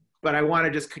 but I want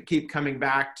to just keep coming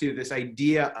back to this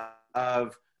idea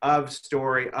of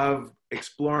story, of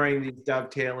exploring these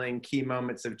dovetailing key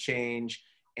moments of change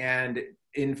and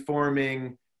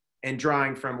informing and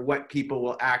drawing from what people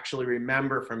will actually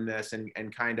remember from this,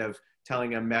 and kind of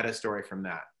telling a meta story from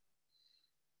that.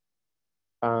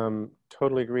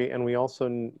 Totally agree. And we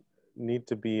also need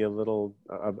to be a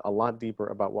lot deeper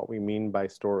about what we mean by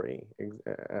story,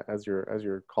 as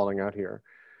you're calling out here.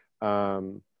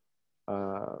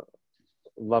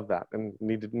 Love that, and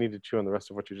need to chew on the rest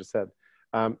of what you just said.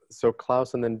 So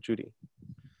Klaus and then Judy.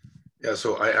 Yeah,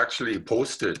 so I actually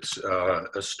posted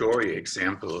a story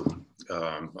example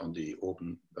in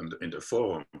the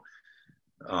forum,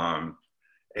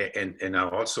 and I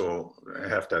also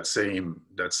have that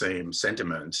same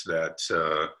sentiment that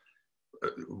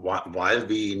while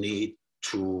we need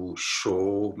to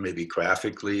show maybe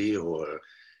graphically or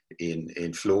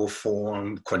in flow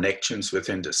form connections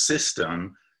within the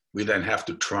system, we then have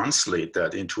to translate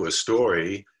that into a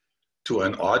story to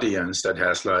an audience that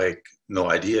has like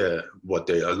no idea what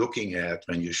they are looking at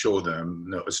when you show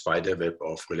them a spider web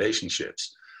of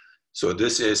relationships. So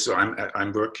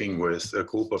I'm working with a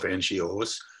group of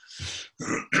NGOs.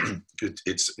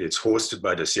 It's hosted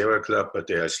by the Sierra Club, but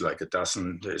there's like a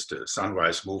dozen. There's the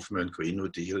Sunrise Movement, Green New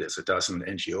Deal. There's a dozen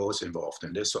NGOs involved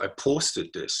in this. So I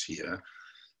posted this here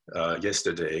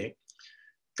yesterday.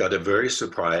 Got a very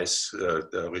surprise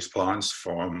response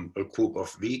from a group of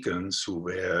vegans who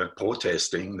were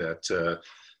protesting that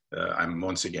I'm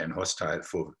once again hostile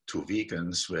to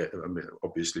vegans, where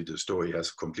obviously the story has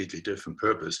a completely different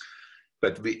purpose.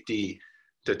 But the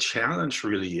challenge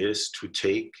really is to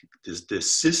take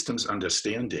this systems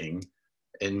understanding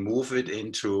and move it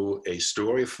into a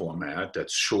story format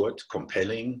that's short,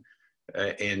 compelling,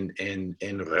 and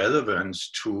relevant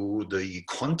to the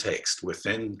context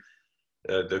within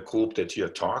the group that you're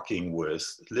talking with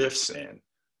lives in,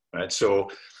 right? So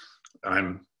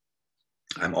I'm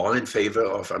all in favor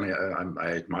of,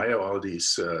 I admire all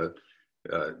these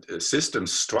system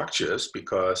structures,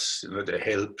 because they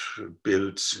help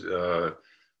build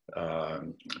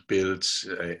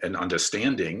an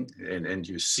understanding, and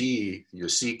you see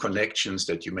connections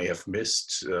that you may have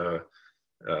missed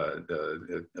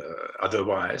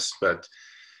otherwise. But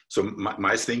so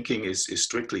my thinking is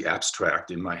strictly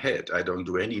abstract in my head. I don't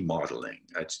do any modeling.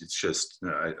 I just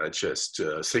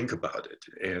think about it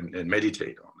and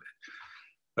meditate on it.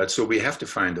 But so we have to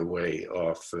find a way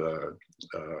of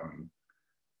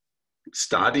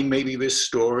starting maybe with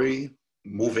story,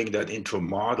 moving that into a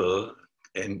model,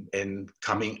 and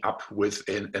coming up with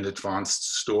an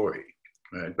advanced story.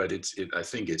 Right? But I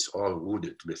think it's all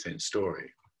rooted within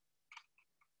story.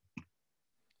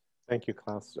 Thank you,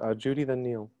 Klaus. Judy, then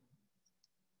Neil.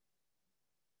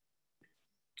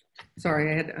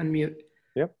 Sorry, I had to unmute.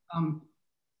 Yep.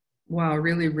 Wow,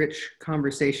 really rich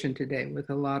conversation today with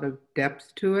a lot of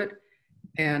depth to it.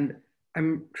 And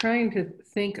I'm trying to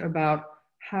think about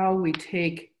how we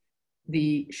take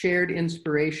the shared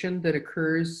inspiration that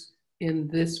occurs in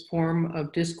this form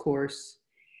of discourse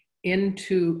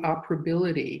into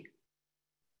operability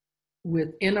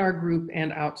within our group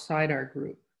and outside our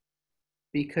group,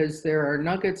 because there are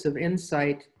nuggets of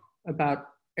insight about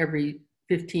every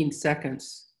 15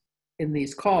 seconds in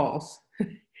these calls.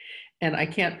 And I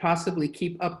can't possibly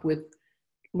keep up with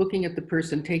looking at the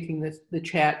person, taking the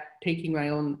chat, taking my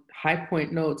own high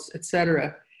point notes,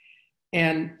 etc.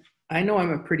 And I know I'm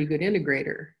a pretty good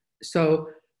integrator. So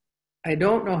I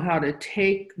don't know how to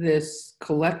take this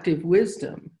collective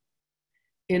wisdom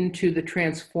into the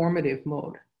transformative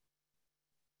mode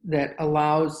that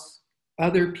allows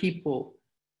other people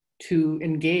to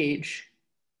engage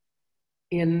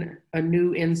in a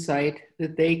new insight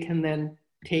that they can then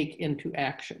take into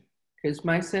action. Because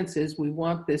my sense is we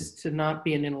want this to not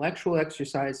be an intellectual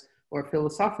exercise or a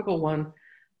philosophical one,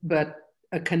 but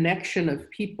a connection of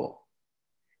people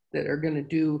that are going to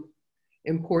do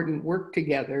important work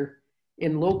together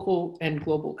in local and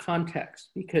global context,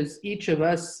 because each of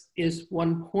us is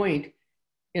one point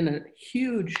in a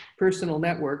huge personal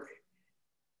network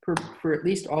for at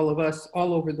least all of us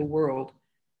all over the world,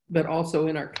 but also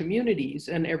in our communities,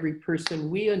 and every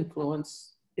person we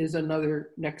influence is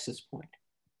another nexus point.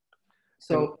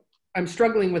 So I'm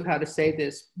struggling with how to say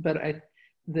this, but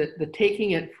the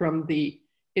taking it from the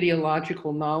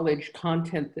ideological knowledge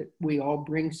content that we all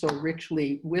bring so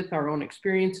richly with our own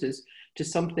experiences to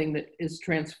something that is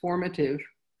transformative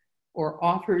or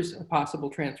offers a possible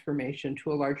transformation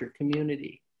to a larger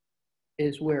community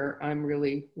is where I'm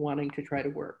really wanting to try to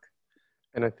work.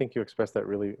 And I think you expressed that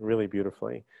really, really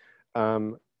beautifully.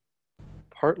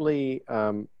 Partly,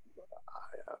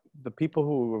 the people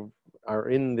who are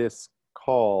in this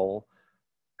call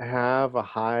have a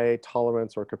high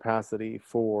tolerance or capacity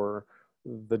for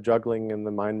the juggling and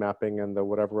the mind mapping and the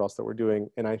whatever else that we're doing.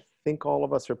 And I think all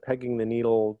of us are pegging the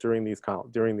needle during these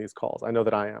calls. I know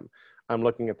that I am. I'm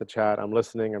looking at the chat, I'm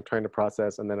listening, I'm trying to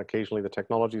process, and then occasionally the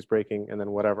technology is breaking, and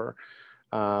then whatever.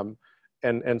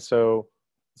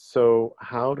 So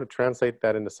how to translate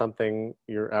that into something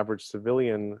your average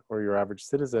civilian or your average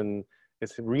citizen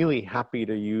is really happy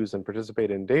to use and participate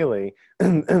in daily.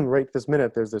 And right this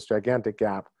minute, there's this gigantic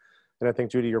gap. And I think,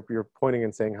 Judy, you're pointing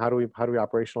and saying, how do we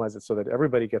operationalize it so that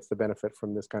everybody gets the benefit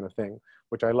from this kind of thing,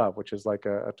 which I love, which is like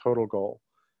a total goal.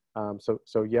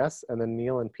 So yes, and then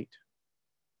Neil and Pete.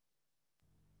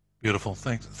 Beautiful.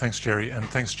 Thanks, Jerry, and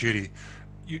thanks, Judy.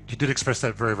 You did express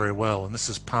that very, very well, and this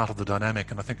is part of the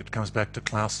dynamic, and I think it comes back to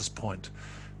Klaus's point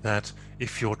that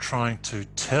if you're trying to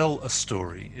tell a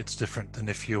story, it's different than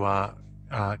if you are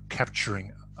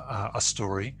capturing a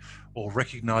story or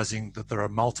recognizing that there are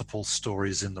multiple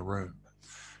stories in the room.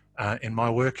 In my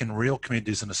work in real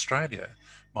communities in Australia,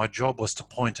 my job was to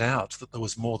point out that there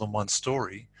was more than one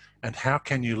story, and how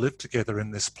can you live together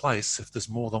in this place if there's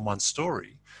more than one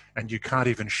story and you can't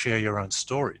even share your own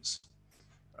stories,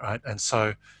 right? And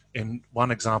so in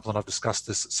one example, and I've discussed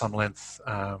this at some length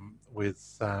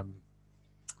with, I've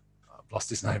lost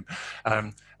his name,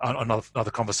 on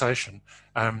another conversation,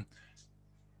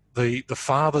 the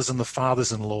fathers and the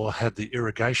fathers-in-law had the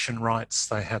irrigation rights,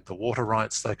 they had the water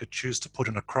rights, they could choose to put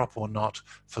in a crop or not.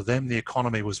 For them, the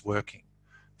economy was working.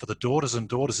 For the daughters and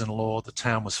daughters-in-law, the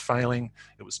town was failing.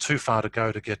 It was too far to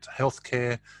go to get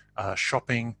healthcare,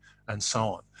 shopping, and so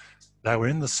on. They were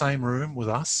in the same room with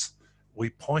us. We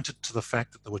pointed to the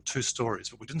fact that there were two stories,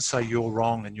 but we didn't say you're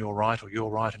wrong and you're right, or you're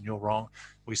right and you're wrong.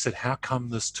 We said, how come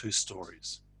there's two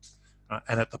stories?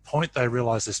 And at the point they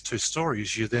realize there's two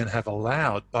stories, you then have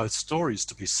allowed both stories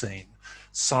to be seen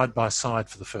side by side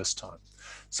for the first time.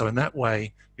 So in that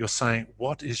way, you're saying,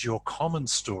 what is your common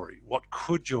story? What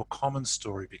could your common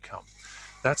story become?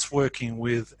 That's working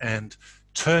with and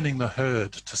turning the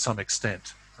herd to some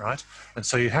extent, right? And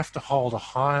so you have to hold a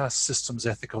higher systems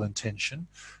ethical intention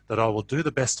that I will do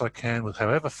the best I can with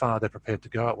however far they're prepared to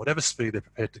go, at whatever speed they're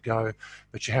prepared to go,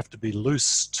 but you have to be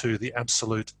loose to the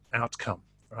absolute outcome.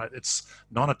 Right? It's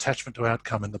non-attachment to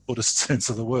outcome in the Buddhist sense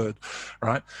of the word,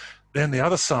 right? Then the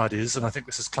other side is, and I think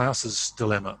this is Klaus's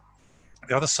dilemma,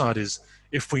 the other side is,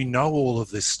 if we know all of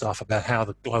this stuff about how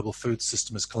the global food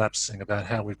system is collapsing, about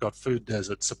how we've got food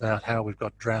deserts, about how we've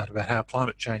got drought, about how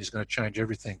climate change is going to change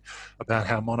everything, about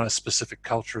how monospecific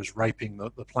culture is raping the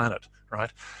planet,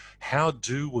 right? How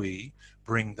do we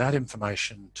bring that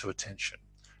information to attention?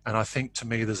 And I think, to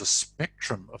me, there's a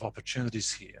spectrum of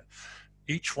opportunities here.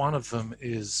 Each one of them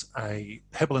is a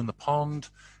pebble in the pond.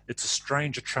 It's a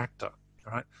strange attractor.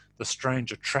 right? The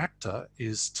strange attractor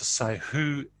is to say,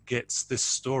 who gets this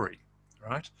story,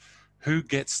 right? Who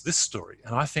gets this story?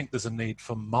 And I think there's a need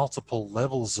for multiple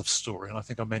levels of story. And I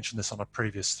think I mentioned this on a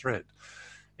previous thread.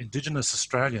 Indigenous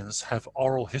Australians have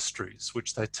oral histories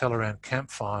which they tell around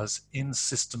campfires in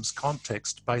systems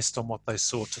context based on what they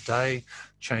saw today,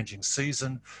 changing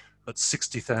season, but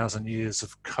 60,000 years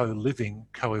of co-living,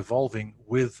 co-evolving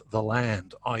with the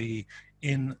land, i.e.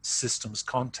 in systems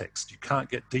context. You can't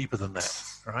get deeper than that,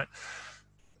 right?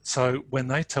 So when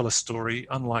they tell a story,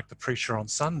 unlike the preacher on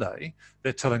Sunday,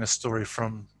 they're telling a story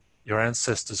from your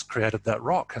ancestors created that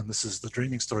rock, and this is the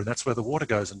dreaming story. That's where the water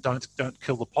goes, and don't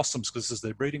kill the possums because this is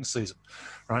their breeding season,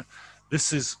 right?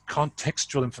 This is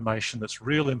contextual information that's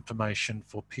real information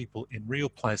for people in real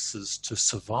places to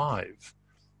survive,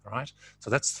 right? So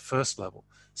that's the first level.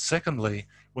 Secondly,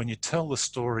 when you tell the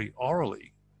story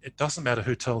orally, it doesn't matter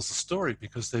who tells the story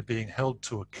because they're being held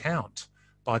to account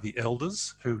by the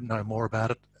elders who know more about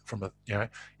it from a, you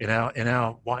know, in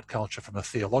our white culture, from a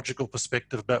theological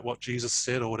perspective about what Jesus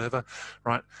said or whatever,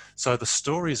 right? So the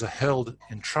stories are held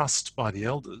in trust by the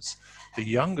elders. The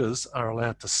youngers are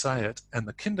allowed to say it, and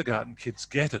the kindergarten kids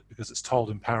get it because it's told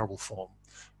in parable form.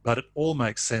 But it all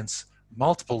makes sense,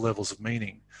 multiple levels of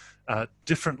meaning,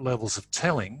 different levels of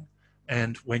telling,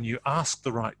 and when you ask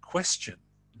the right question,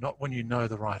 not when you know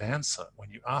the right answer,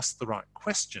 when you ask the right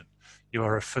question, you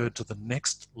are referred to the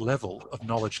next level of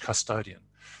knowledge custodian.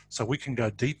 So we can go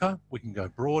deeper, we can go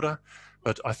broader,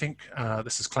 but I think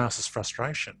this is Klaus's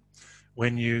frustration.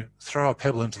 When you throw a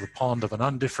pebble into the pond of an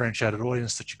undifferentiated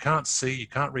audience that you can't see, you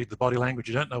can't read the body language,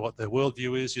 you don't know what their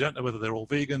worldview is, you don't know whether they're all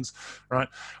vegans, right?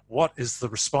 What is the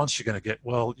response you're going to get?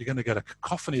 Well, you're going to get a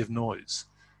cacophony of noise.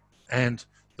 And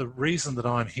the reason that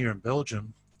I'm here in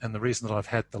Belgium, and the reason that I've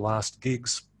had the last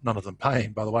gigs, none of them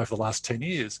paying, by the way, for the last 10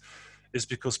 years, is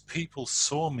because people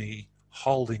saw me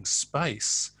holding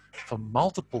space for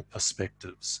multiple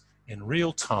perspectives in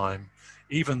real time,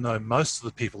 even though most of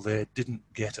the people there didn't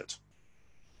get it,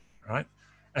 right?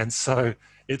 And so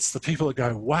it's the people that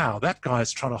go, wow, that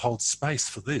guy's trying to hold space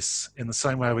for this, in the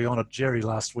same way we honored Jerry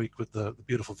last week with the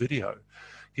beautiful video.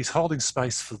 He's holding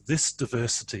space for this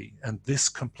diversity and this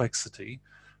complexity,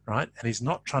 right? And he's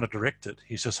not trying to direct it.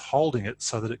 He's just holding it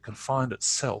so that it can find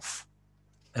itself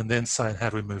and then saying, how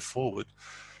do we move forward?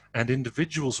 And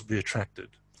individuals will be attracted.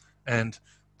 And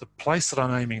the place that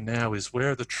I'm aiming now is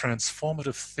where the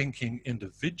transformative thinking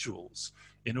individuals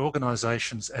in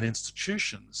organizations and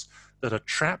institutions that are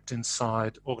trapped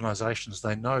inside organizations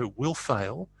they know will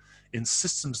fail, in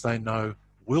systems they know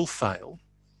will fail,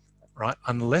 right?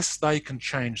 Unless they can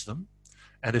change them.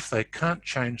 And if they can't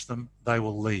change them, they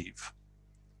will leave.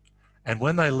 And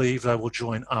when they leave, they will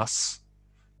join us,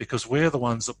 because we're the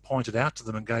ones that pointed out to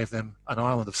them and gave them an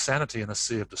island of sanity in a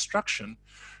sea of destruction.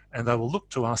 And they will look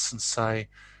to us and say,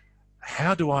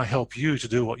 how do I help you to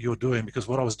do what you're doing? Because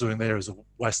what I was doing there is a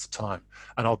waste of time.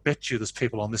 And I'll bet you there's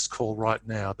people on this call right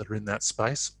now that are in that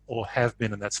space or have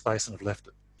been in that space and have left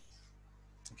it.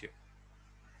 Thank you.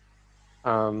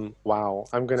 Wow,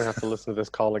 I'm going to have to listen to this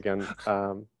call again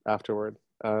afterward.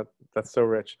 That's so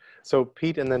rich. So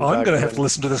Pete and then I'm Doug, going to have to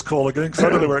listen to this call again because I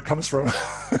don't know where it comes from.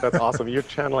 That's awesome. You're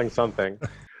channeling something.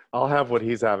 I'll have what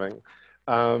he's having.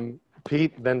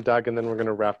 Pete, then Doug, and then we're going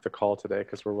to wrap the call today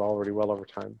because we're already well over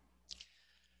time.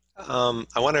 I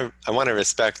want to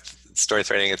respect story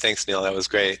threading, and thanks, Neil. That was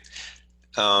great.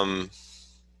 And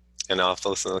I'll have to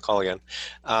listen to the call again.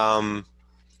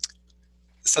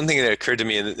 Something that occurred to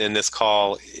me in this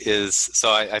call is,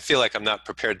 so I feel like I'm not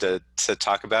prepared to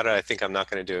talk about it. I think I'm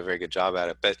not going to do a very good job at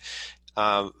it. But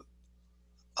I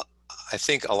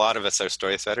think a lot of us are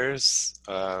story threaders,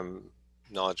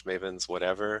 knowledge mavens,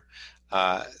 whatever.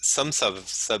 Some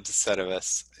subset of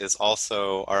us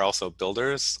are also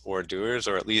builders or doers,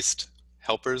 or at least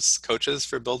helpers, coaches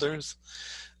for builders.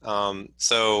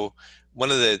 So one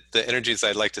of the energies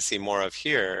I'd like to see more of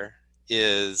here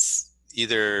is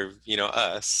either,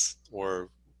 us or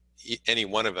any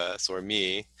one of us or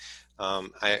me.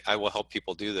 I will help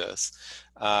people do this.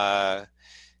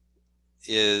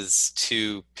 Is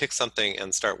to pick something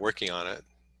and start working on it,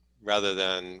 rather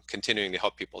than continuing to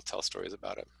help people tell stories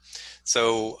about it.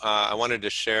 So I wanted to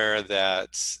share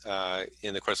that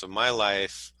in the course of my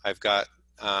life, I've got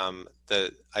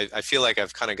I feel like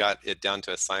I've kind of got it down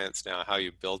to a science now, how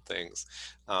you build things.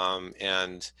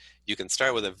 And you can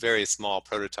start with a very small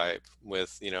prototype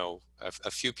with,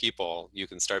 a few people. You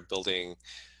can start building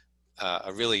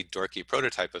a really dorky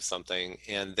prototype of something,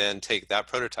 and then take that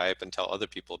prototype and tell other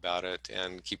people about it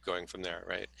and keep going from there,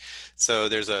 right? So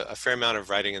there's a fair amount of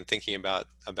writing and thinking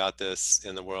about this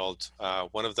in the world.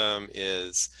 One of them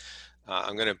is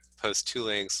I'm going to post two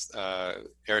links.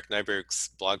 Eric Nyberg's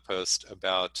blog post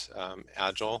about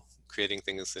Agile, creating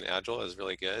things in Agile is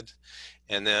really good.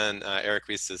 And then Eric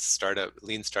Ries's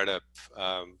Lean Startup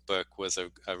book was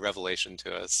a revelation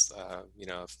to us, you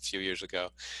know, a few years ago.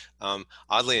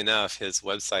 Oddly enough, his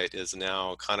website is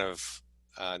now kind of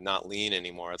not lean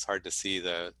anymore. It's hard to see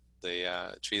the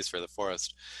trees for the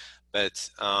forest. But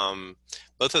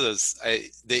both of those,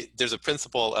 there's a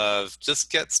principle of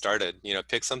just get started. You know,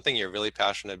 pick something you're really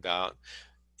passionate about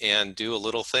and do a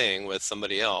little thing with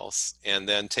somebody else, and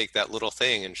then take that little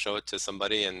thing and show it to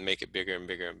somebody and make it bigger and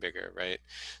bigger and bigger, right?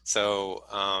 So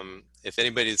if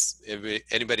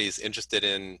anybody's interested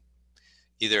in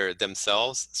either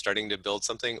themselves starting to build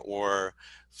something or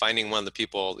finding one of the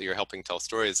people you're helping tell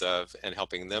stories of and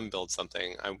helping them build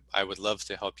something, I would love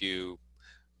to help you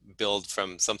build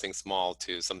from something small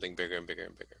to something bigger and bigger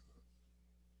and bigger.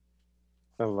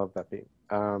 I love that, Pete.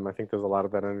 I think there's a lot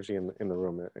of that energy in the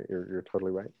room. You're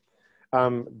totally right.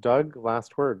 Doug,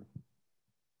 last word.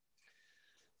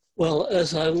 Well,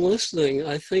 as I'm listening,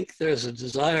 I think there's a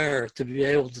desire to be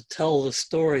able to tell the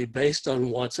story based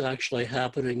on what's actually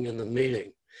happening in the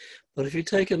meeting. But if you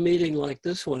take a meeting like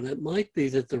this one, it might be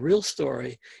that the real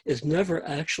story is never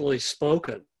actually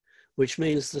spoken, which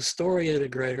means the story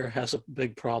integrator has a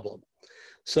big problem.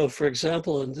 So for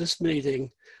example, in this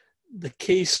meeting, the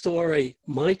key story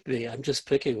might be, I'm just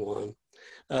picking one,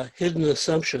 hidden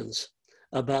assumptions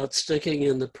about sticking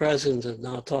in the present and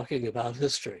not talking about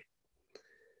history.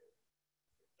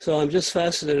 So I'm just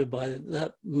fascinated by it.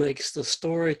 That makes the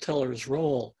storyteller's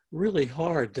role really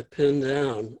hard to pin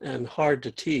down and hard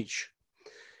to teach.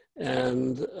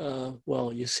 And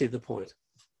well, you see the point.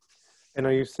 And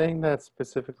are you saying that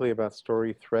specifically about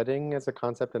story threading as a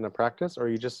concept and a practice, or are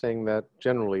you just saying that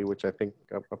generally, which I think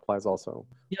applies also?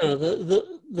 Yeah,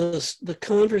 the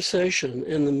conversation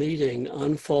in the meeting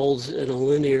unfolds in a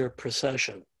linear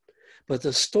procession, but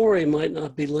the story might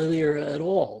not be linear at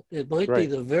all. It might be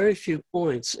the very few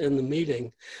points in the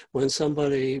meeting when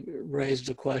somebody raised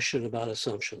a question about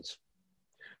assumptions.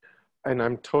 And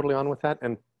I'm totally on with that.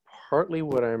 And partly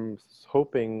what I'm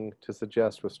hoping to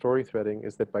suggest with story threading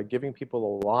is that by giving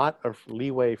people a lot of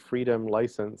leeway, freedom,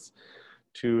 license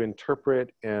to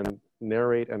interpret and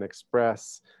narrate and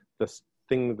express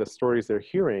the stories they're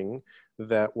hearing,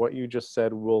 that what you just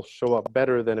said will show up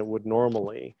better than it would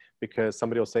normally, because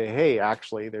somebody will say, hey,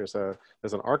 actually there's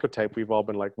an archetype we've all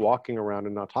been like walking around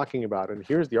and not talking about, and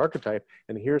here's the archetype,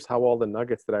 and here's how all the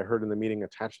nuggets that I heard in the meeting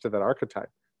attached to that archetype.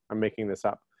 I'm making this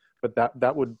up, but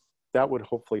that would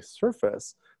hopefully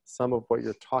surface some of what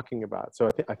you're talking about. So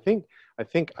I think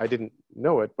I didn't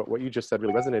know it, but what you just said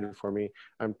really resonated for me.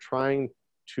 I'm trying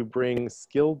to bring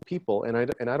skilled people, and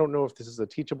I don't know if this is a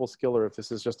teachable skill or if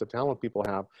this is just a talent people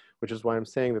have, which is why I'm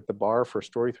saying that the bar for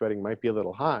story threading might be a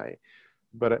little high.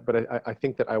 But I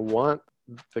think that I want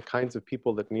the kinds of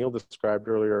people that Neil described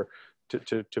earlier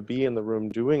to be in the room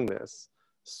doing this,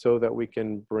 so that we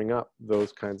can bring up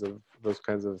those kinds of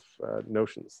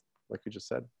notions, like you just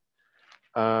said.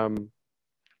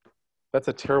 That's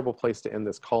a terrible place to end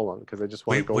this call on, because I just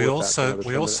want to go with that.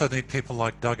 We also need people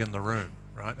like Doug in the room,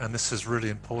 right? And this is really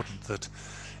important. That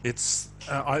it's.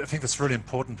 I think that's really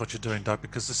important what you're doing, Doug,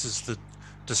 because this is the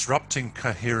disrupting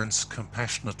coherence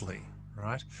compassionately,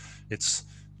 right? It's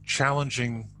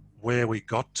challenging where we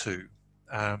got to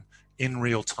in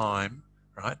real time,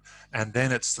 right? And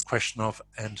then it's the question of,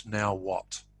 and now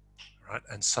what, right?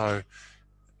 And so,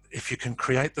 if you can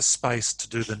create the space to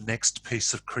do the next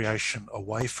piece of creation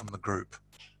away from the group,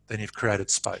 then you've created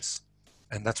space.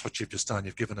 And that's what you've just done.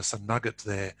 You've given us a nugget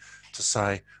there to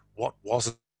say what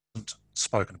wasn't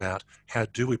spoken about, how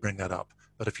do we bring that up?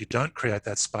 But if you don't create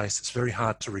that space, it's very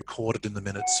hard to record it in the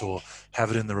minutes or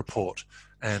have it in the report.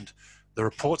 And the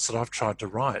reports that I've tried to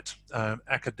write,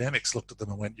 academics looked at them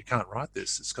and went, you can't write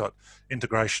this. It's got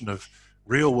integration of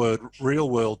real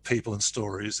world people and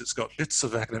stories. It's got bits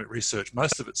of academic research.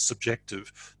 Most of it's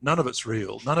subjective. None of it's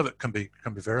real. None of it can be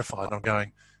verified. And I'm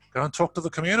going, go and talk to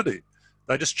the community.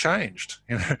 They just changed,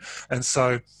 you know. And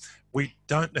so we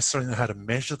don't necessarily know how to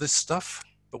measure this stuff,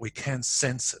 but we can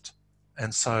sense it.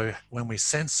 And so when we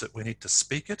sense it, we need to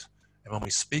speak it. And when we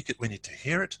speak it, we need to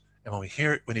hear it. And when we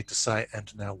hear it, we need to say,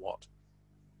 and now what?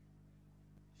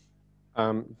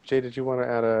 Jay, did you want to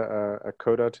add a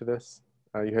coda to this?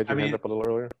 You had your hand up a little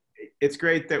earlier. It's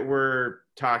great that we're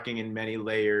talking in many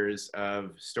layers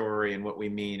of story and what we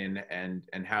mean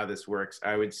and how this works.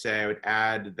 I would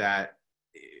add that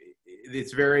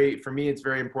for me, it's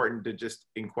very important to just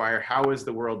inquire, how was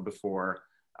the world before?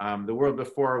 The world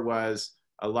before was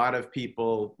a lot of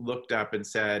people looked up and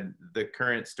said the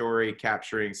current story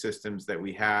capturing systems that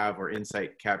we have, or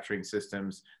insight capturing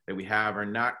systems that we have, are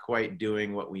not quite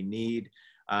doing what we need.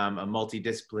 A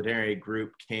multidisciplinary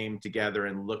group came together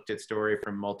and looked at story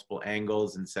from multiple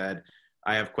angles and said,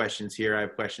 I have questions here, I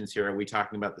have questions here. Are we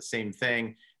talking about the same thing?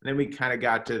 And then we kind of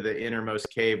got to the innermost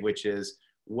cave, which is,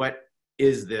 what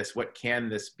is this? What can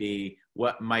this be?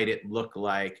 What might it look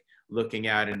like? Looking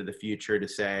out into the future to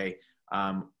say,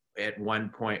 at one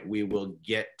point we will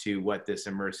get to what this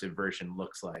immersive version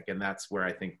looks like. And that's where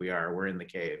I think we are. We're in the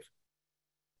cave.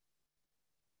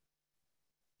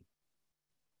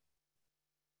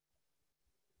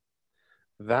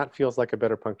 That feels like a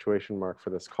better punctuation mark for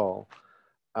this call.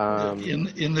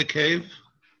 In the cave?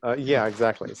 Yeah,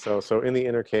 exactly. So in the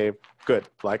inner cave, good.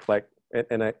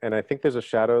 And I think there's a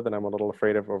shadow that I'm a little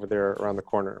afraid of over there around the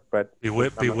corner. But beware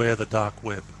the dark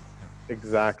web.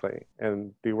 Exactly,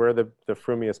 and beware the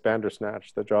frumious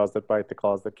bandersnatch, the jaws that bite, the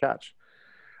claws that catch.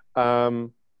 I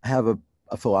have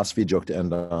a philosophy joke to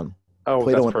end on. Oh,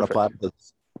 Plato that's perfect.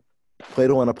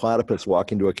 Plato and a platypus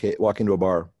walk into a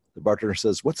bar. The bartender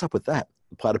says, "What's up with that?"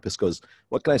 The platypus goes,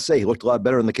 "What can I say? He looked a lot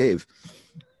better in the cave."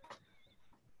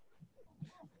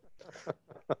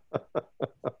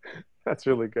 That's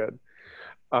really good.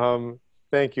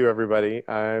 Thank you, everybody.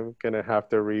 I'm going to have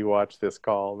to rewatch this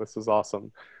call. This is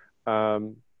awesome.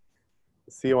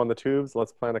 See you on the tubes.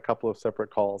 Let's plan a couple of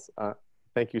separate calls.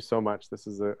 Thank you so much. This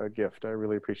is a gift. I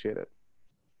really appreciate it.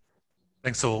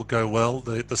 Thanks, all go well.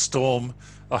 The storm,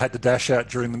 I had to dash out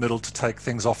during the middle to take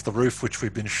things off the roof, which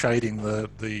we've been shading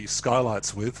the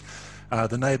skylights with.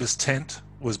 The neighbour's tent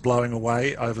was blowing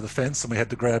away over the fence, and we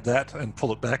had to grab that and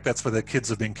pull it back. That's where their kids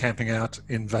have been camping out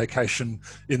in vacation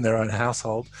in their own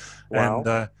household. Wow.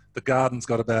 And the garden's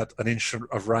got about an inch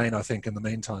of rain, I think, in the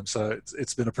meantime. So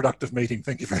it's been a productive meeting.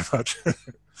 Thank you very much.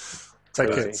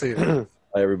 Take care. See you.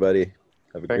 Bye, everybody.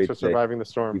 Have a great day. Thanks for surviving the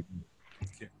storm.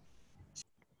 Thank you.